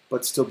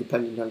 but still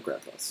dependent on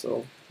Grandpa.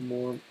 So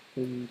more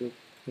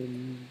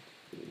independent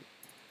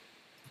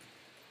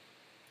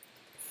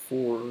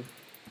for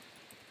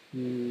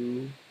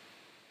you,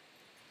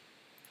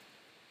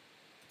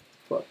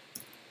 but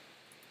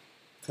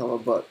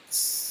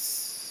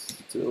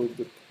still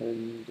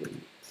dependent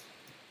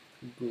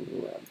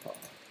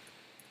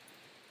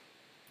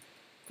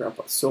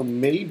Grandpa. So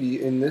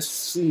maybe in this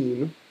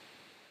scene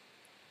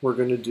we're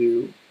going to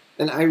do,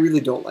 and I really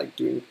don't want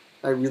to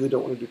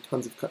do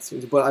tons of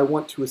cutscenes, but I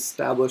want to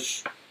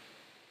establish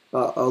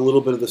a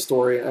little bit of the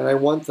story, and I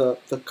want the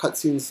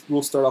cutscenes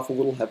will start off a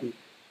little heavy,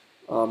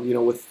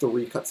 with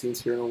 3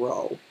 cutscenes here in a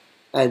row,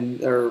 and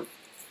there are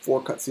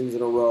 4 cutscenes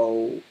in a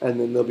row, and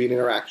then there'll be an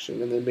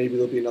interaction, and then maybe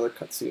there'll be another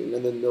cutscene,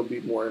 and then there'll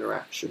be more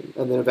interaction,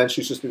 and then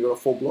eventually it's just going to go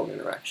to full-blown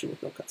interaction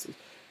with no cutscenes.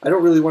 I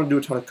don't really want to do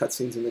a ton of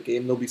cutscenes in the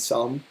game. There'll be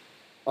some,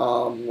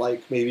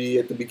 like maybe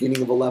at the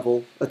beginning of a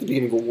level, at the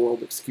beginning of a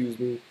world, excuse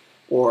me,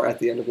 or at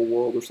the end of a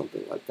world or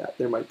something like that.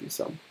 There might be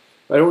some.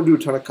 But I don't do a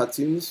ton of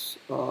cutscenes.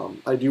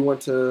 I do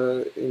want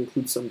to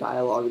include some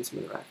dialogue and some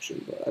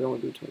interaction, but I don't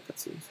want to do a ton of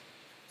cutscenes.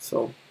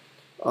 So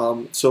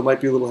it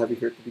might be a little heavy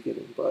here at the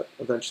beginning, but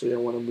eventually I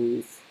want to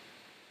move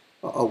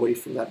away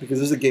from that because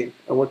this is a game.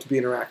 I want it to be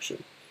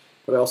interaction,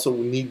 but I also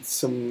need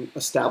some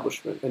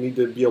establishment. I need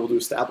to be able to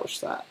establish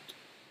that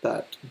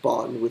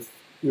bond with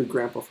your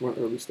grandpa from an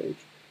early stage.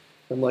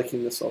 I'm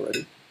liking this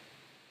already.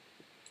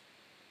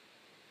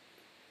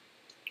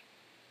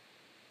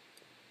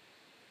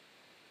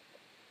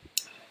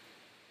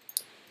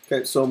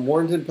 Okay, so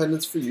more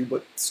independence for you,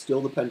 but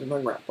still dependent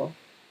on grandpa.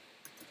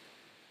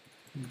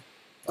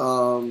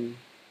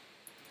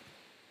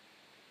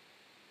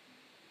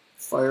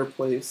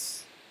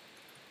 Fireplace.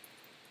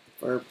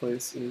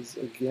 Fireplace is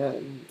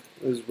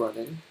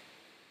running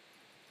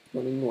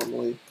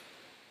normally.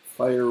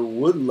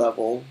 Firewood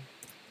level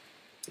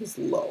is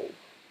low.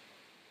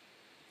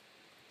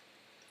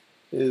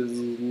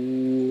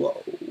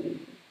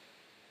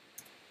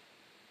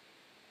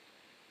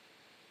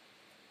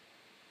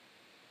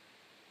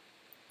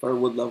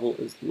 Firewood level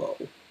is low.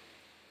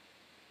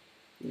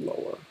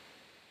 Lower.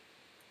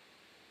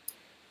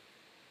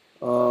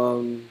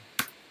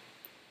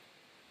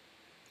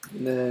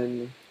 And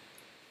then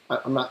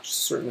I'm not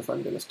certain if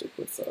I'm going to stick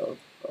with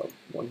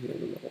one here in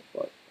the middle,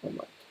 but I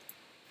might.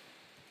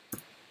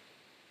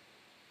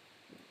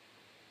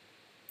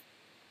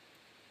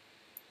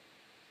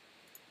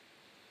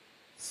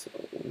 So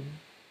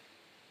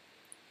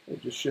I'm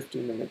just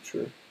shifting to make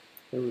sure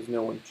there was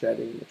no one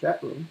chatting in the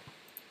chat room,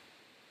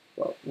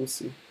 but we'll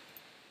see.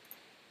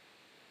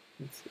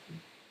 Let's see.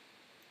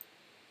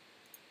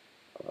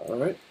 All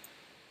right.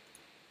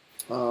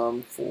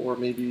 For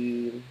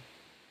maybe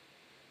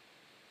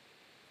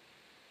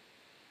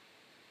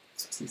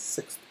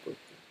 66th birthday.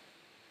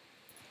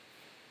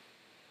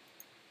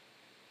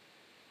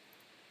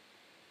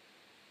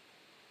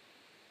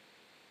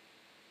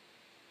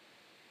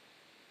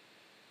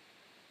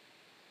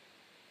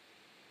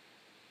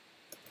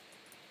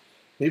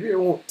 Maybe I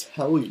won't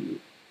tell you.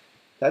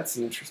 That's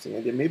an interesting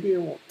idea. Maybe I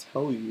won't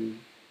tell you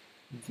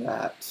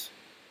that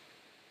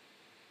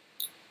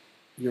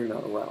you're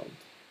not around.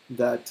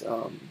 That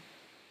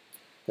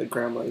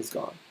grandma is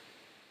gone.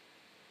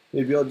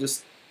 Maybe I'll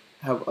just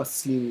have a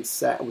scene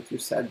sat with your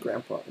sad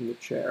grandpa in the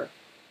chair,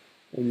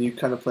 and you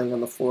kind of playing on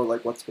the floor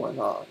like what's going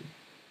on,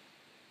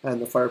 and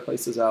the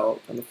fireplace is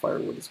out, and the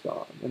firewood is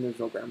gone, and there's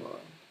no grandma around.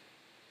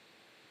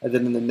 And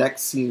then in the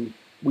next scene,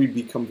 we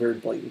become very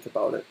blatant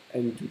about it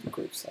and do the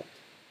gravesite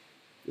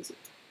visit.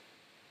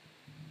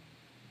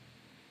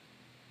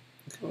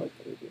 I kind of like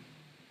that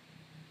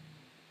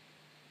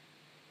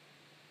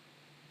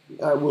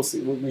idea. We'll see.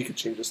 We could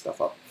change this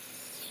stuff up.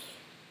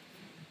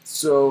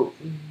 So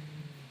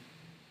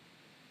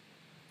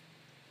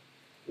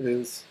it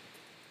is.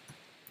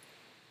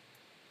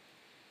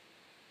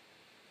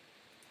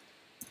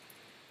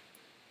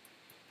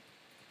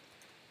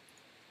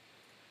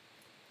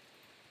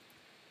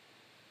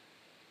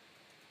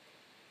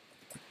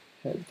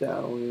 Head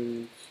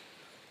down.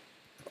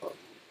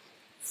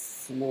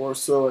 Floor.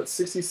 So at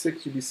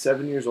 66, you'd be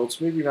 7 years old.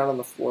 So maybe you're not on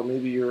the floor.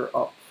 Maybe you're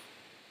up.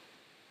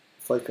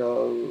 It's like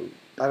a,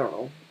 I don't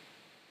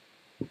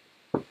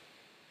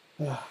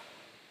know.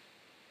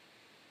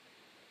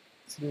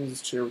 Sitting in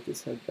his chair with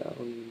his head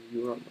down.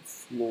 You're on the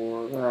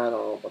floor. I don't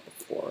know about the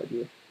floor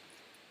idea.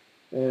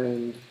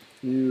 And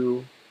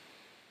you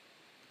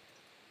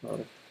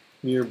are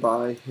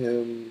nearby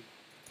him,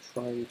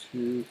 trying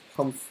to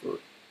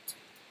comfort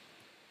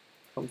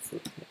him.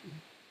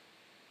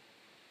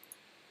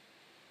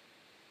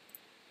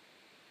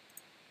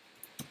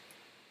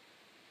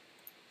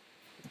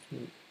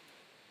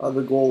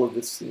 The goal of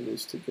this scene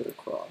is to get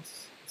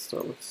across. Let's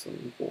start with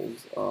some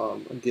goals.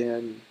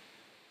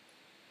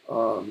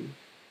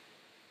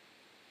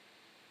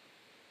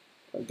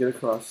 Get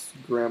across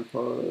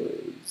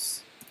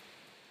Grandpa's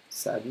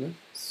sadness,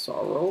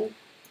 sorrow,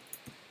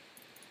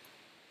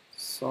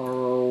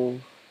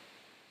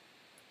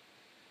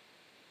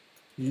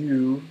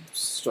 you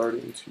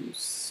starting to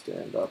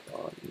stand up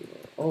on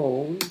your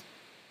own.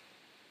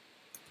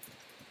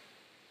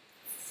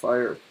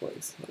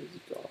 Fireplace has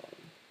gone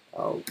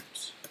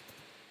out.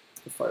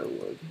 The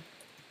firewood,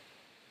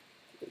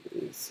 it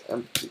is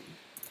empty.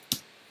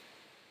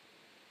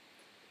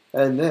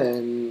 And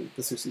then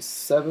the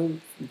 67th,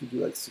 you could do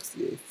like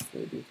 68th,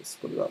 maybe to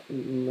split it up.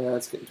 Nah,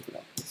 it's getting too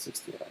bad.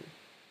 69.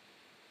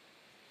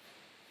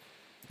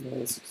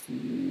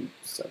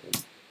 67.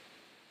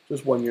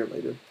 Just 1 year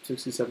later,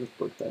 67th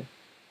birthday.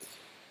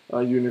 You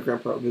and your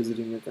grandpa are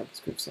visiting your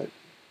grandpa's gravesite.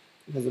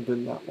 It hasn't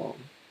been that long.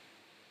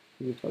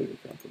 You can tell your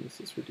grandpa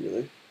misses her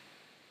dearly.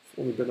 It's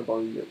only been about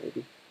a year,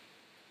 maybe.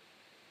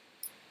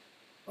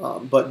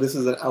 But this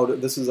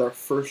is our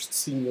first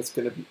scene that's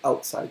going to be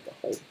outside the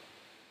home.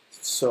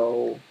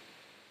 So,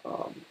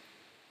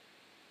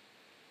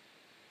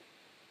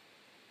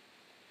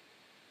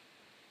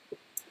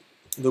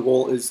 the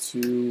goal is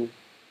to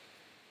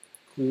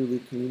clearly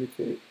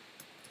communicate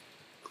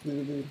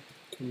Clearly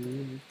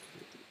communicate.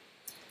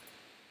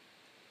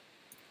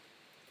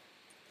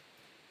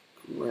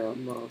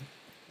 Grandma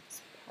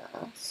has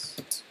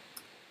passed.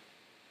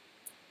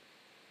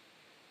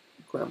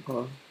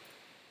 Grandpa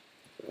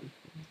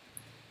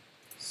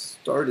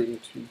starting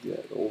to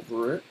get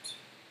over it.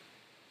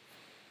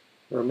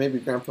 Or maybe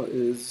Grandpa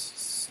is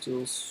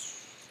still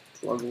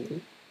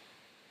struggling.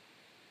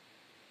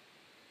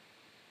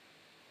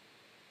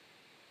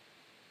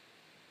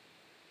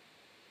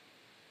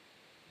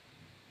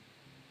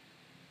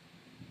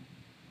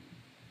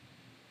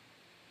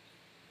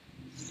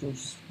 Still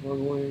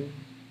struggling.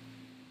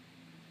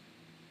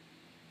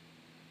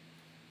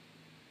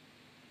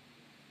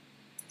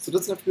 So it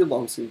doesn't have to be a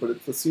long scene,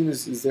 but the scene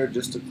is there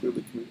just to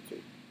clearly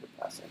communicate the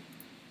passing.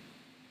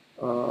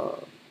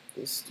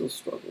 Is still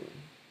struggling.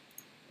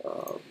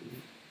 But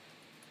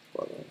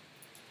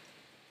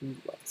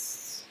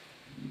let's.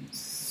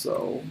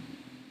 So.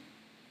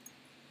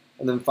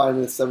 And then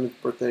finally, the 70th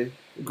birthday.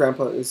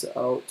 Grandpa is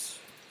out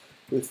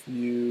with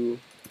you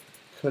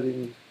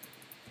cutting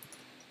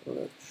a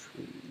tree.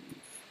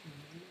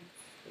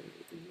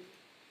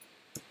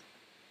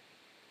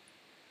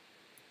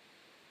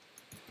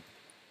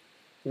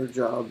 Your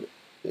job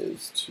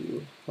is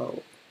to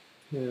help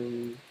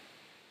him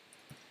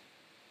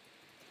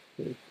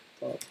pick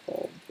up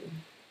all the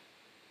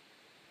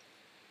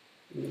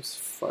loose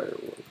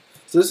firewood.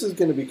 So this is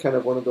going to be kind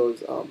of one of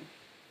those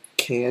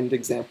canned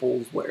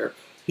examples where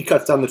he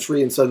cuts down the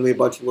tree and suddenly a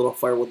bunch of little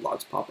firewood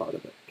logs pop out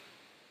of it.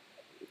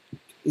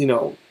 You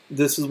know,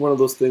 this is one of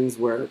those things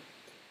where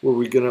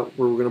we're gonna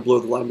blow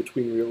the line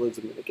between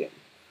realism and a game.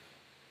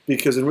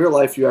 Because in real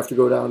life, you have to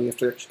go down and you have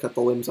to actually cut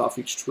the limbs off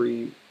each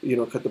tree, you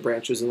know, cut the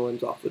branches and the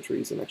limbs off the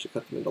trees and actually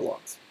cut them into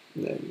logs.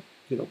 And then,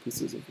 you know,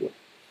 pieces of wood.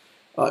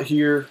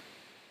 Here,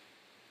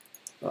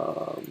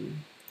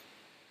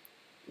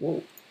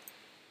 whoa.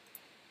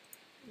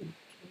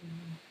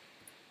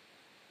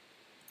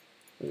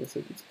 I guess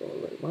I can spell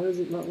it right. Why does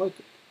it not like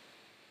it?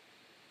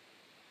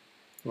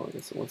 Oh, I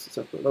guess it wants to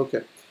separate.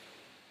 Okay.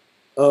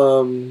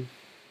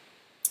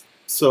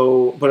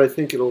 So, but I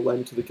think it'll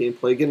lend to the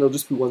gameplay. Again, it'll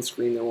just be one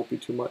screen. There won't be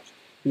too much.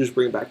 You just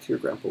bring it back to your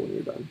grandpa when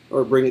you're done.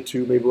 Or bring it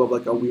to, maybe we'll have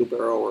like a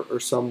wheelbarrow or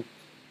some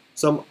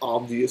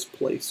obvious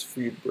place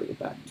for you to bring it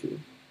back to.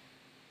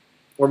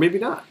 Or maybe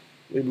not.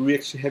 Maybe we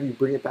actually have you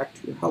bring it back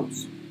to your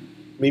house.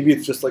 Maybe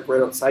it's just like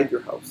right outside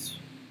your house.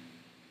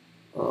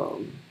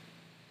 You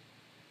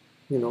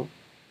know.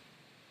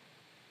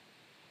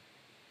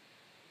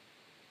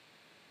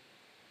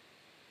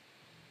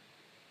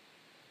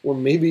 Or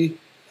maybe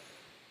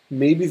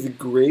the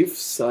grave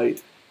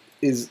site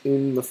is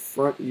in the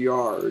front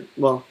yard.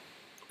 Well,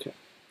 okay.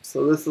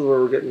 So this is where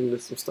we're getting into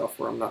some stuff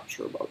where I'm not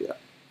sure about yet.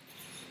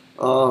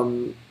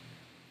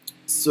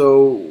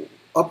 So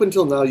up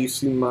until now, you've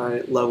seen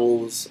my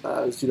levels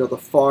as, you know, the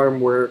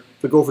farm where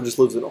the gopher just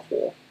lives in a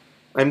hole.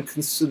 I'm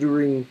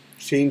considering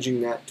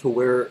changing that to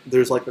where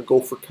there's like a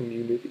gopher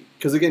community.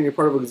 Because again, you're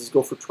part of this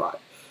gopher tribe.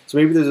 So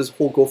maybe there's this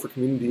whole gopher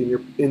community and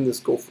you're in this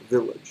gopher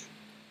village.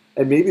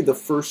 And maybe the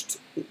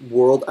first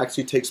world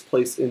actually takes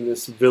place in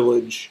this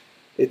village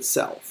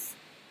itself.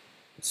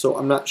 So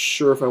I'm not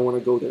sure if I want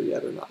to go there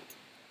yet or not.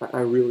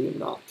 I really am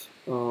not.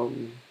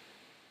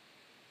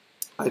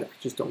 I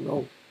just don't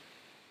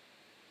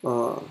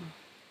know.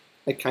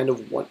 I kind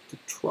of want to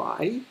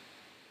try,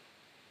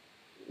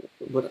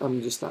 but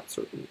I'm just not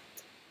certain yet.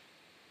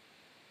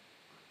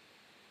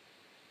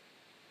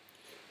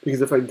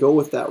 Because if I go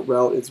with that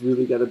route, it's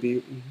really got to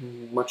be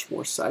much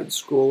more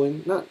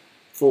side-scrolling. Not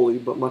fully,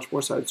 but much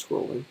more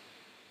side-scrolling.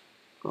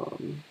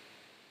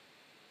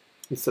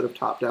 Instead of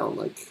top-down,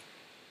 like...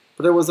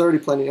 But I was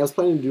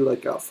planning to do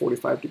like a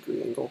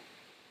 45-degree angle.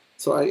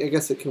 So I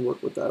guess it can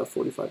work with that, a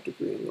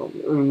 45-degree angle.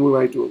 I mean, we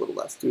might do a little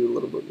less, do a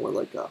little bit more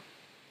like a...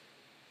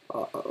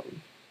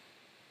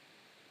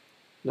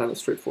 not a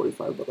straight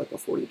 45, but like a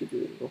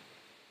 40-degree angle.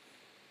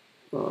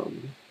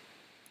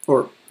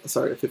 Or,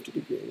 sorry, a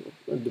 50-degree angle.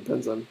 It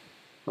depends on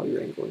how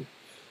you're angling.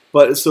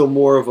 But so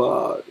more of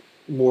a...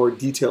 more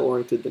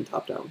detail-oriented than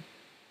top-down.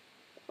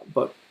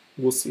 But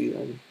we'll see.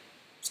 I'm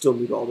still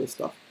new to all this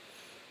stuff.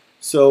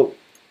 So,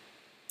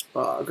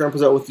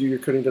 Grandpa's out with you. You're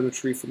cutting down a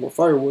tree for more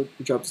firewood.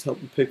 Your job is to help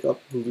him pick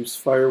up the loose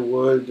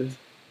firewood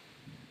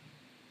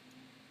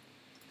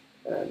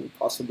and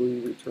possibly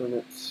return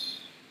it.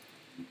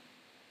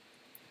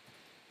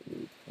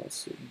 And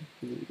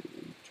possibly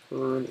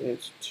return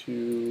it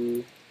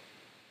to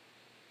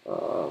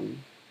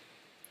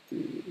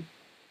the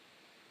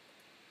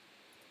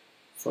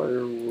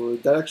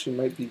firewood. That actually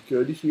might be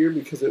good here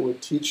because it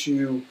would teach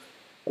you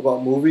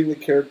about moving the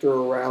character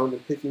around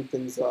and picking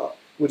things up,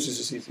 which is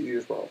just easy. You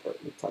just run over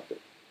it and tuck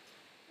it.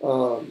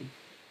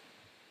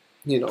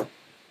 You know,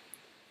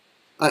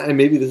 and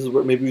maybe this is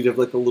where maybe we'd have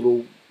like a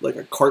little like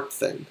a cart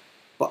thing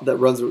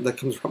that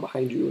comes around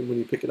behind you, and when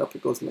you pick it up,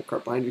 it goes in the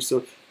cart behind you.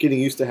 So getting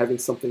used to having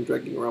something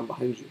dragging around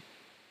behind you.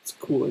 It's a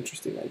cool,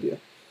 interesting idea.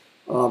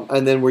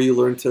 And then where you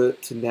learn to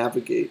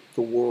navigate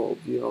the world.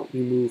 You know,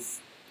 you move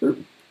or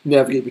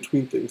navigate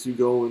between things. You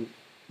go and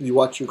you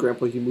watch your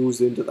grandpa. He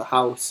moves into the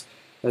house,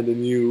 and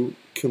then you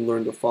can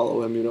learn to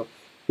follow him.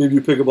 Maybe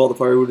you pick up all the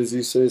firewood as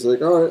he says,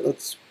 like, all right,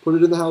 let's put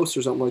it in the house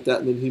or something like that,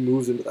 and then he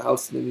moves into the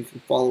house, and then you can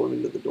follow him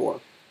into the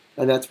door,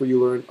 and that's where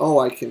you learn. Oh,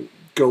 I can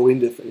go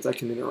into things. I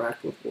can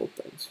interact with world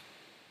things.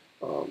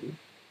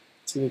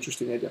 It's an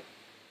interesting idea.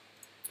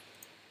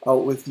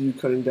 Out with you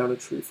cutting down a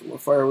tree for more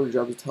firewood.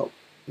 Your job is to help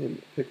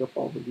him pick up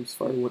all the loose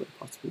firewood and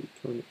possibly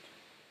return it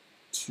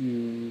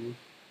to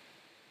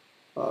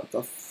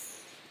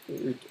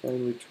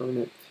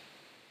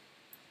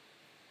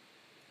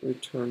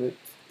return it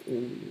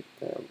in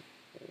them,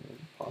 and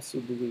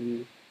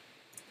possibly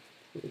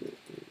put it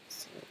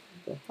inside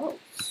the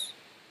house.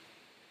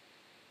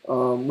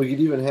 We could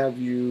even have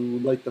you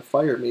light the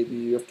fire. Maybe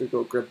you have to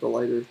go grab the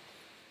lighter.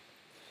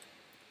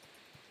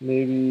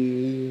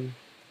 Maybe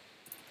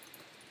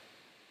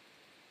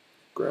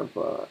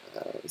Grandpa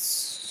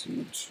asks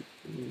you to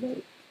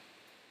light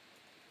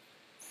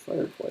the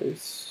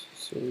fireplace,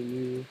 so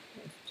you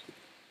have to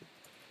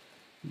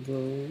the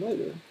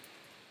lighter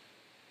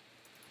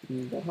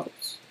in the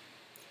house.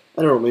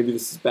 I don't know. Maybe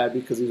this is bad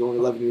because he's only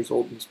 11 years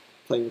old and he's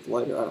playing with the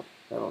lighter. I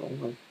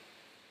don't know.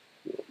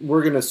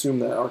 We're gonna assume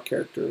that our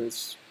character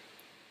is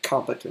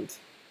competent,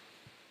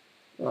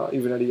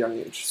 even at a young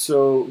age.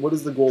 So, what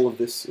is the goal of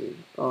this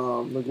scene?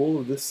 The goal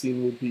of this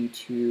scene would be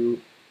to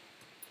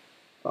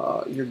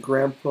your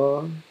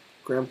grandpa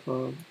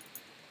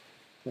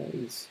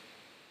has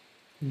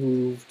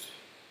moved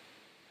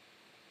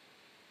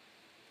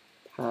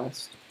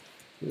past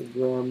your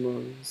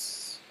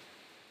grandma's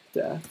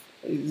death.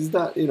 He's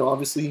not,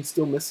 obviously he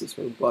still misses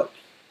her, but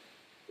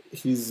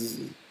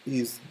he's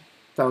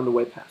found a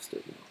way past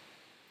it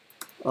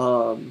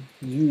now.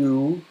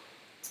 You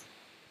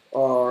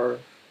are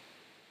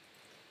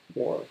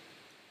more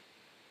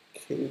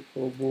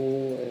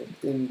capable and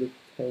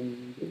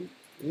independent.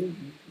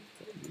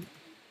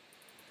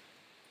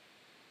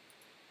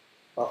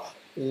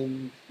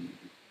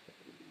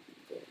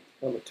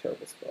 I'm a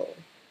terrible speller.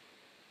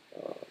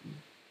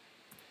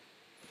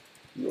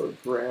 Your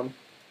grandpa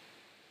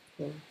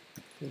can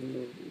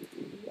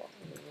rely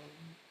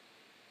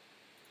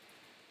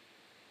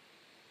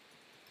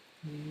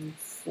on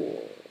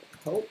for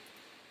help.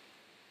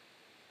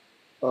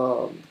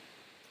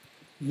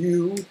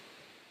 You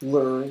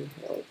learn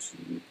how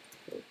to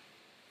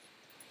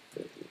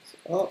pick things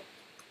up.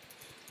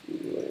 You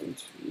learn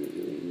to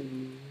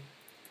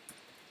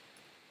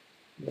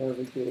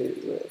navigate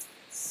with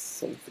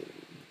something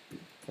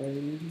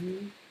behind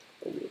you.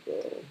 A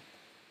wheelbarrow.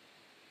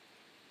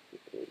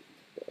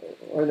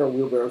 I know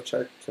wheelbarrow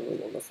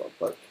generally on the front,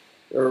 but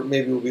or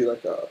maybe it will be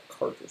like a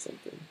cart or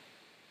something.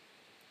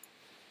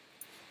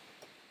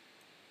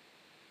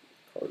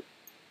 Cart.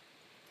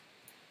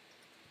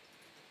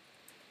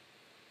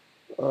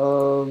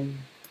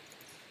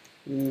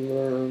 You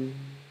learn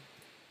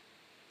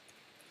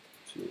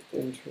to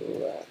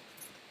interact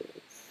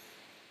with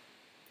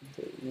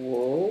the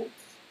world.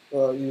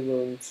 You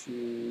learn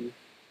to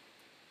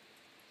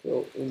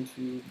go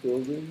into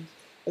buildings.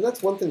 And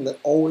that's one thing that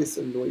always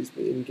annoys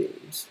me in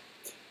games,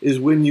 is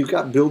when you've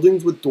got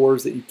buildings with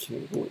doors that you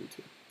can't go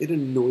into. It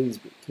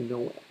annoys me to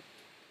no end.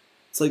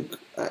 It's like,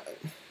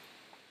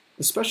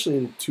 especially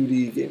in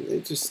 2D games,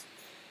 it just,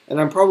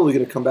 and I'm probably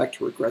going to come back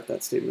to regret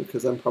that statement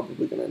because I'm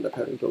probably going to end up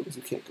having buildings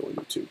you can't go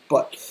into too.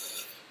 But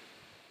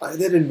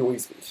that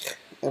annoys me,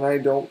 and I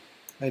don't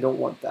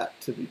want that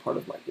to be part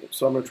of my game.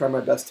 So I'm going to try my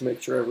best to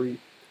make sure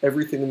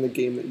everything in the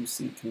game that you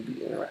see can be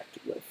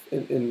interacted with,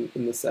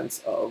 in the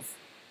sense of,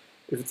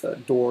 if it's a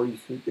door,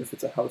 if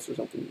it's a house or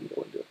something, you can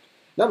go into it.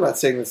 Now, I'm not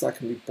saying it's not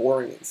going to be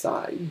boring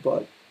inside,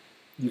 but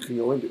you can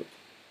go into it.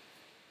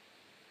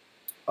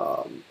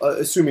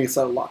 Assuming it's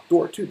not a locked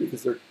door, too,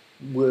 because there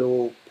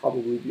will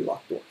probably be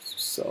locked doors.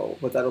 So,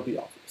 but that'll be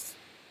obvious.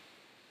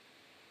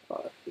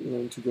 You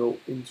learn to go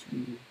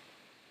into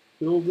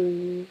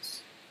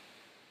buildings.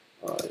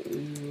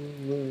 You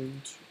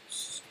learn to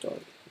start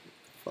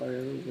a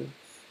fire with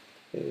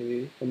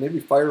and maybe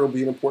fire will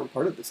be an important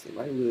part of this game.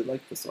 I really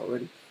like this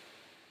already.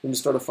 When you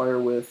start a fire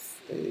with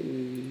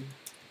a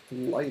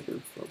lighter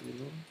from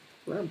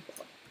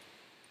grandpa.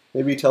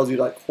 Maybe he tells you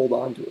to hold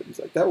on to it. He's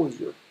like, that was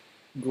your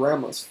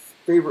grandma's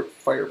favorite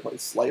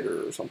fireplace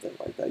lighter or something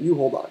like that. You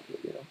hold on to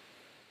it,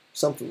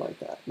 something like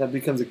that. And that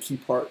becomes a key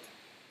part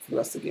for the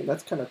rest of the game.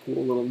 That's kind of cool, a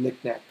little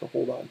knick-knack to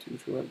hold on to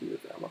remember your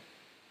grandma.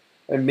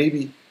 And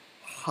maybe,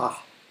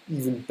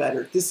 even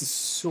better. This is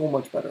so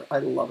much better. I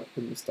love it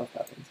when this stuff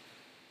happens.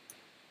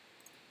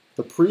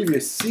 The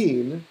previous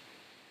scene,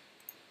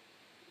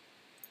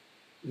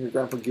 your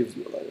grandpa gives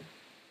you a lighter.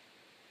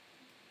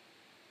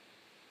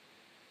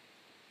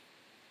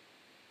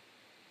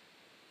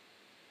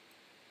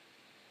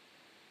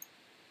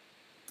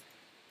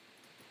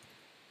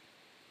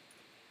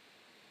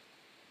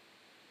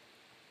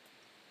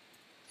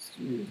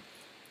 So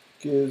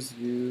gives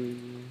you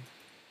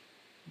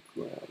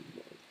grandma's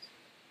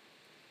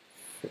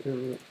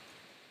favorite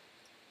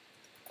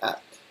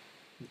at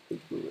the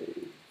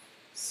grave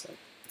site.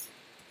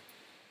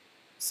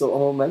 So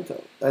a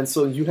memento. And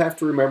so you have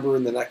to remember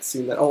in the next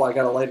scene that, I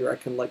got a lighter, I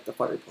can light the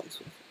fireplace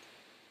with it.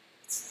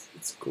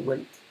 It's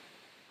great.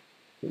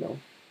 you know.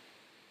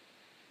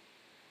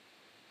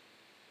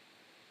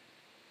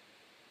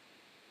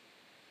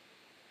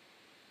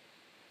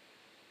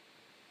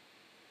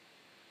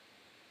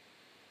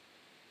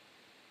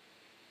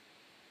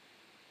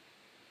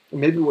 And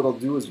maybe what I'll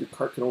do is your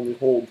cart can only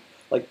hold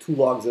like 2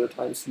 logs at a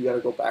time, so you got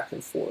to go back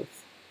and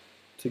forth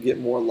to get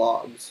more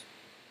logs,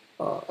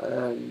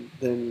 and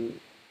then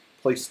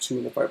place 2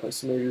 in the fireplace.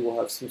 So maybe we'll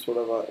have some sort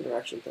of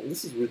interaction thing.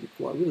 This is really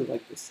cool. I really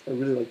like this. I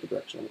really like the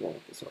direction I'm going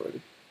with this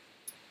already.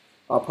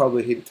 I'll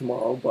probably hate it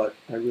tomorrow, but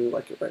I really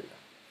like it right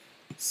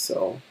now.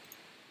 So,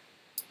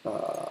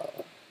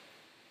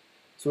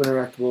 so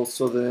interactable.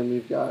 So then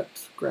we've got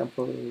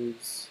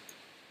Grandpa's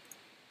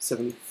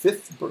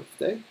 75th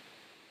birthday.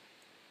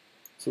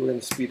 So we're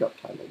going to speed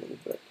up time a little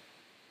bit.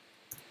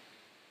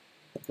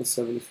 The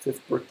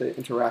 75th birthday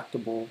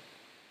interactable.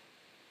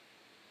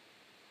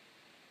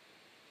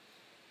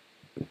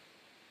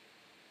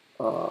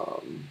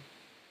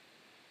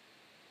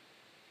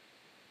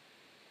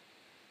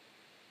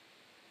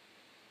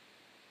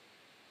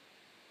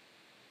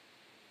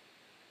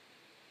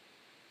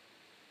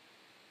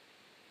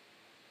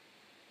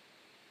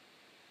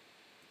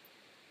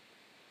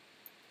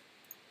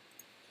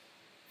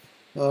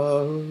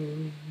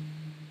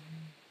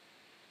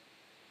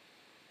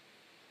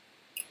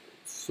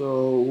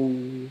 So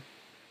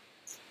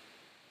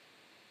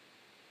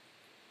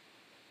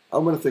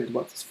I'm going to think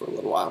about this for a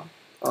little while.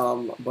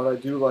 But I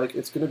do like,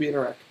 it's going to be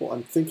interactable.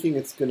 I'm thinking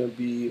it's going to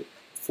be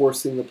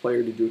forcing the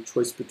player to do a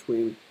choice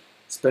between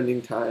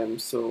spending time,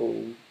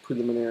 so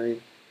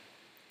preliminary,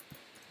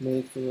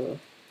 make the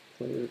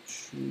player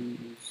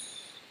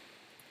choose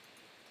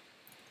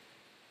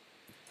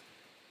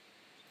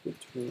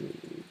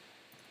between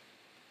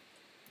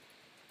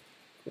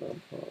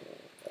Grandpa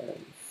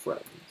and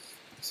friends.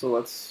 So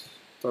let's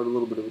start a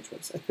little bit of a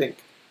choice, I think.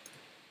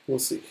 We'll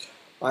see.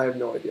 I have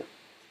no idea.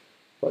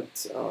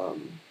 But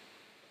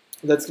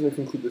that's going to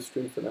conclude the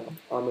stream for now.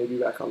 I may be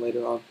back on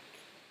later on,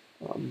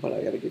 but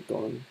I got to get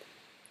going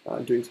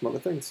doing some other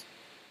things.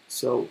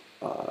 So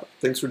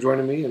thanks for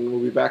joining me, and we'll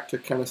be back to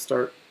kind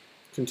of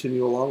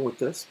continue along with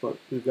this, but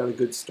we've got a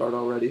good start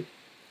already.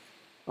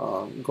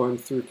 Going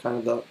through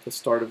kind of the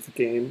start of the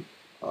game,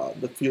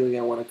 the feeling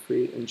I want to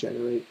create and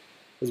generate,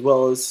 as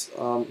well as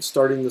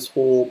starting this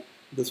whole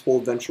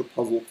adventure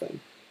puzzle thing.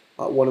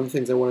 One of the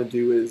things I want to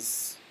do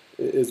is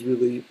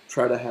really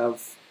try to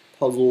have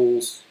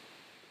puzzles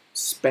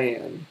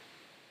span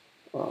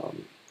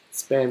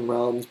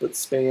realms, but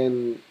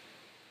span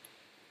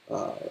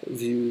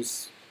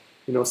views,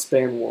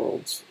 span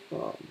worlds.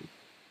 I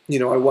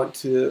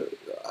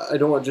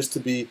don't want just to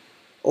be,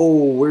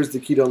 oh, where's the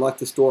key to unlock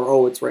this door?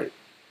 Oh, it's right,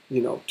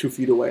 2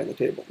 feet away on the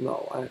table.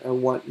 No, I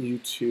want you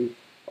to,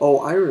 oh,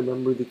 I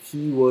remember the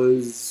key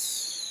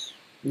was,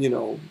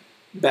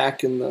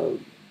 back in the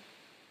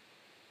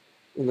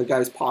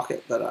guy's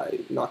pocket that I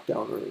knocked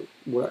down,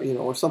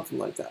 or something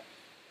like that.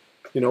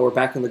 Or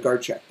back in the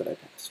guard check that I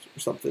passed, or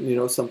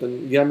something.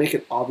 Something. You gotta make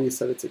it obvious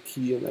that it's a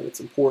key and that it's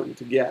important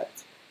to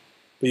get,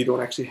 but you don't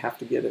actually have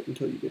to get it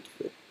until you get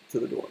to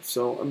the door.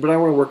 So, but I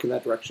want to work in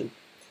that direction.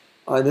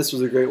 And this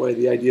was a great way.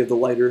 The idea of the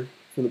lighter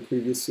from the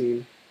previous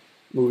scene,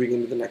 moving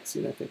into the next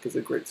scene, I think, is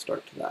a great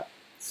start to that.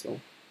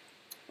 So,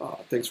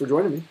 thanks for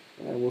joining me,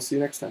 and we'll see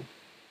you next time.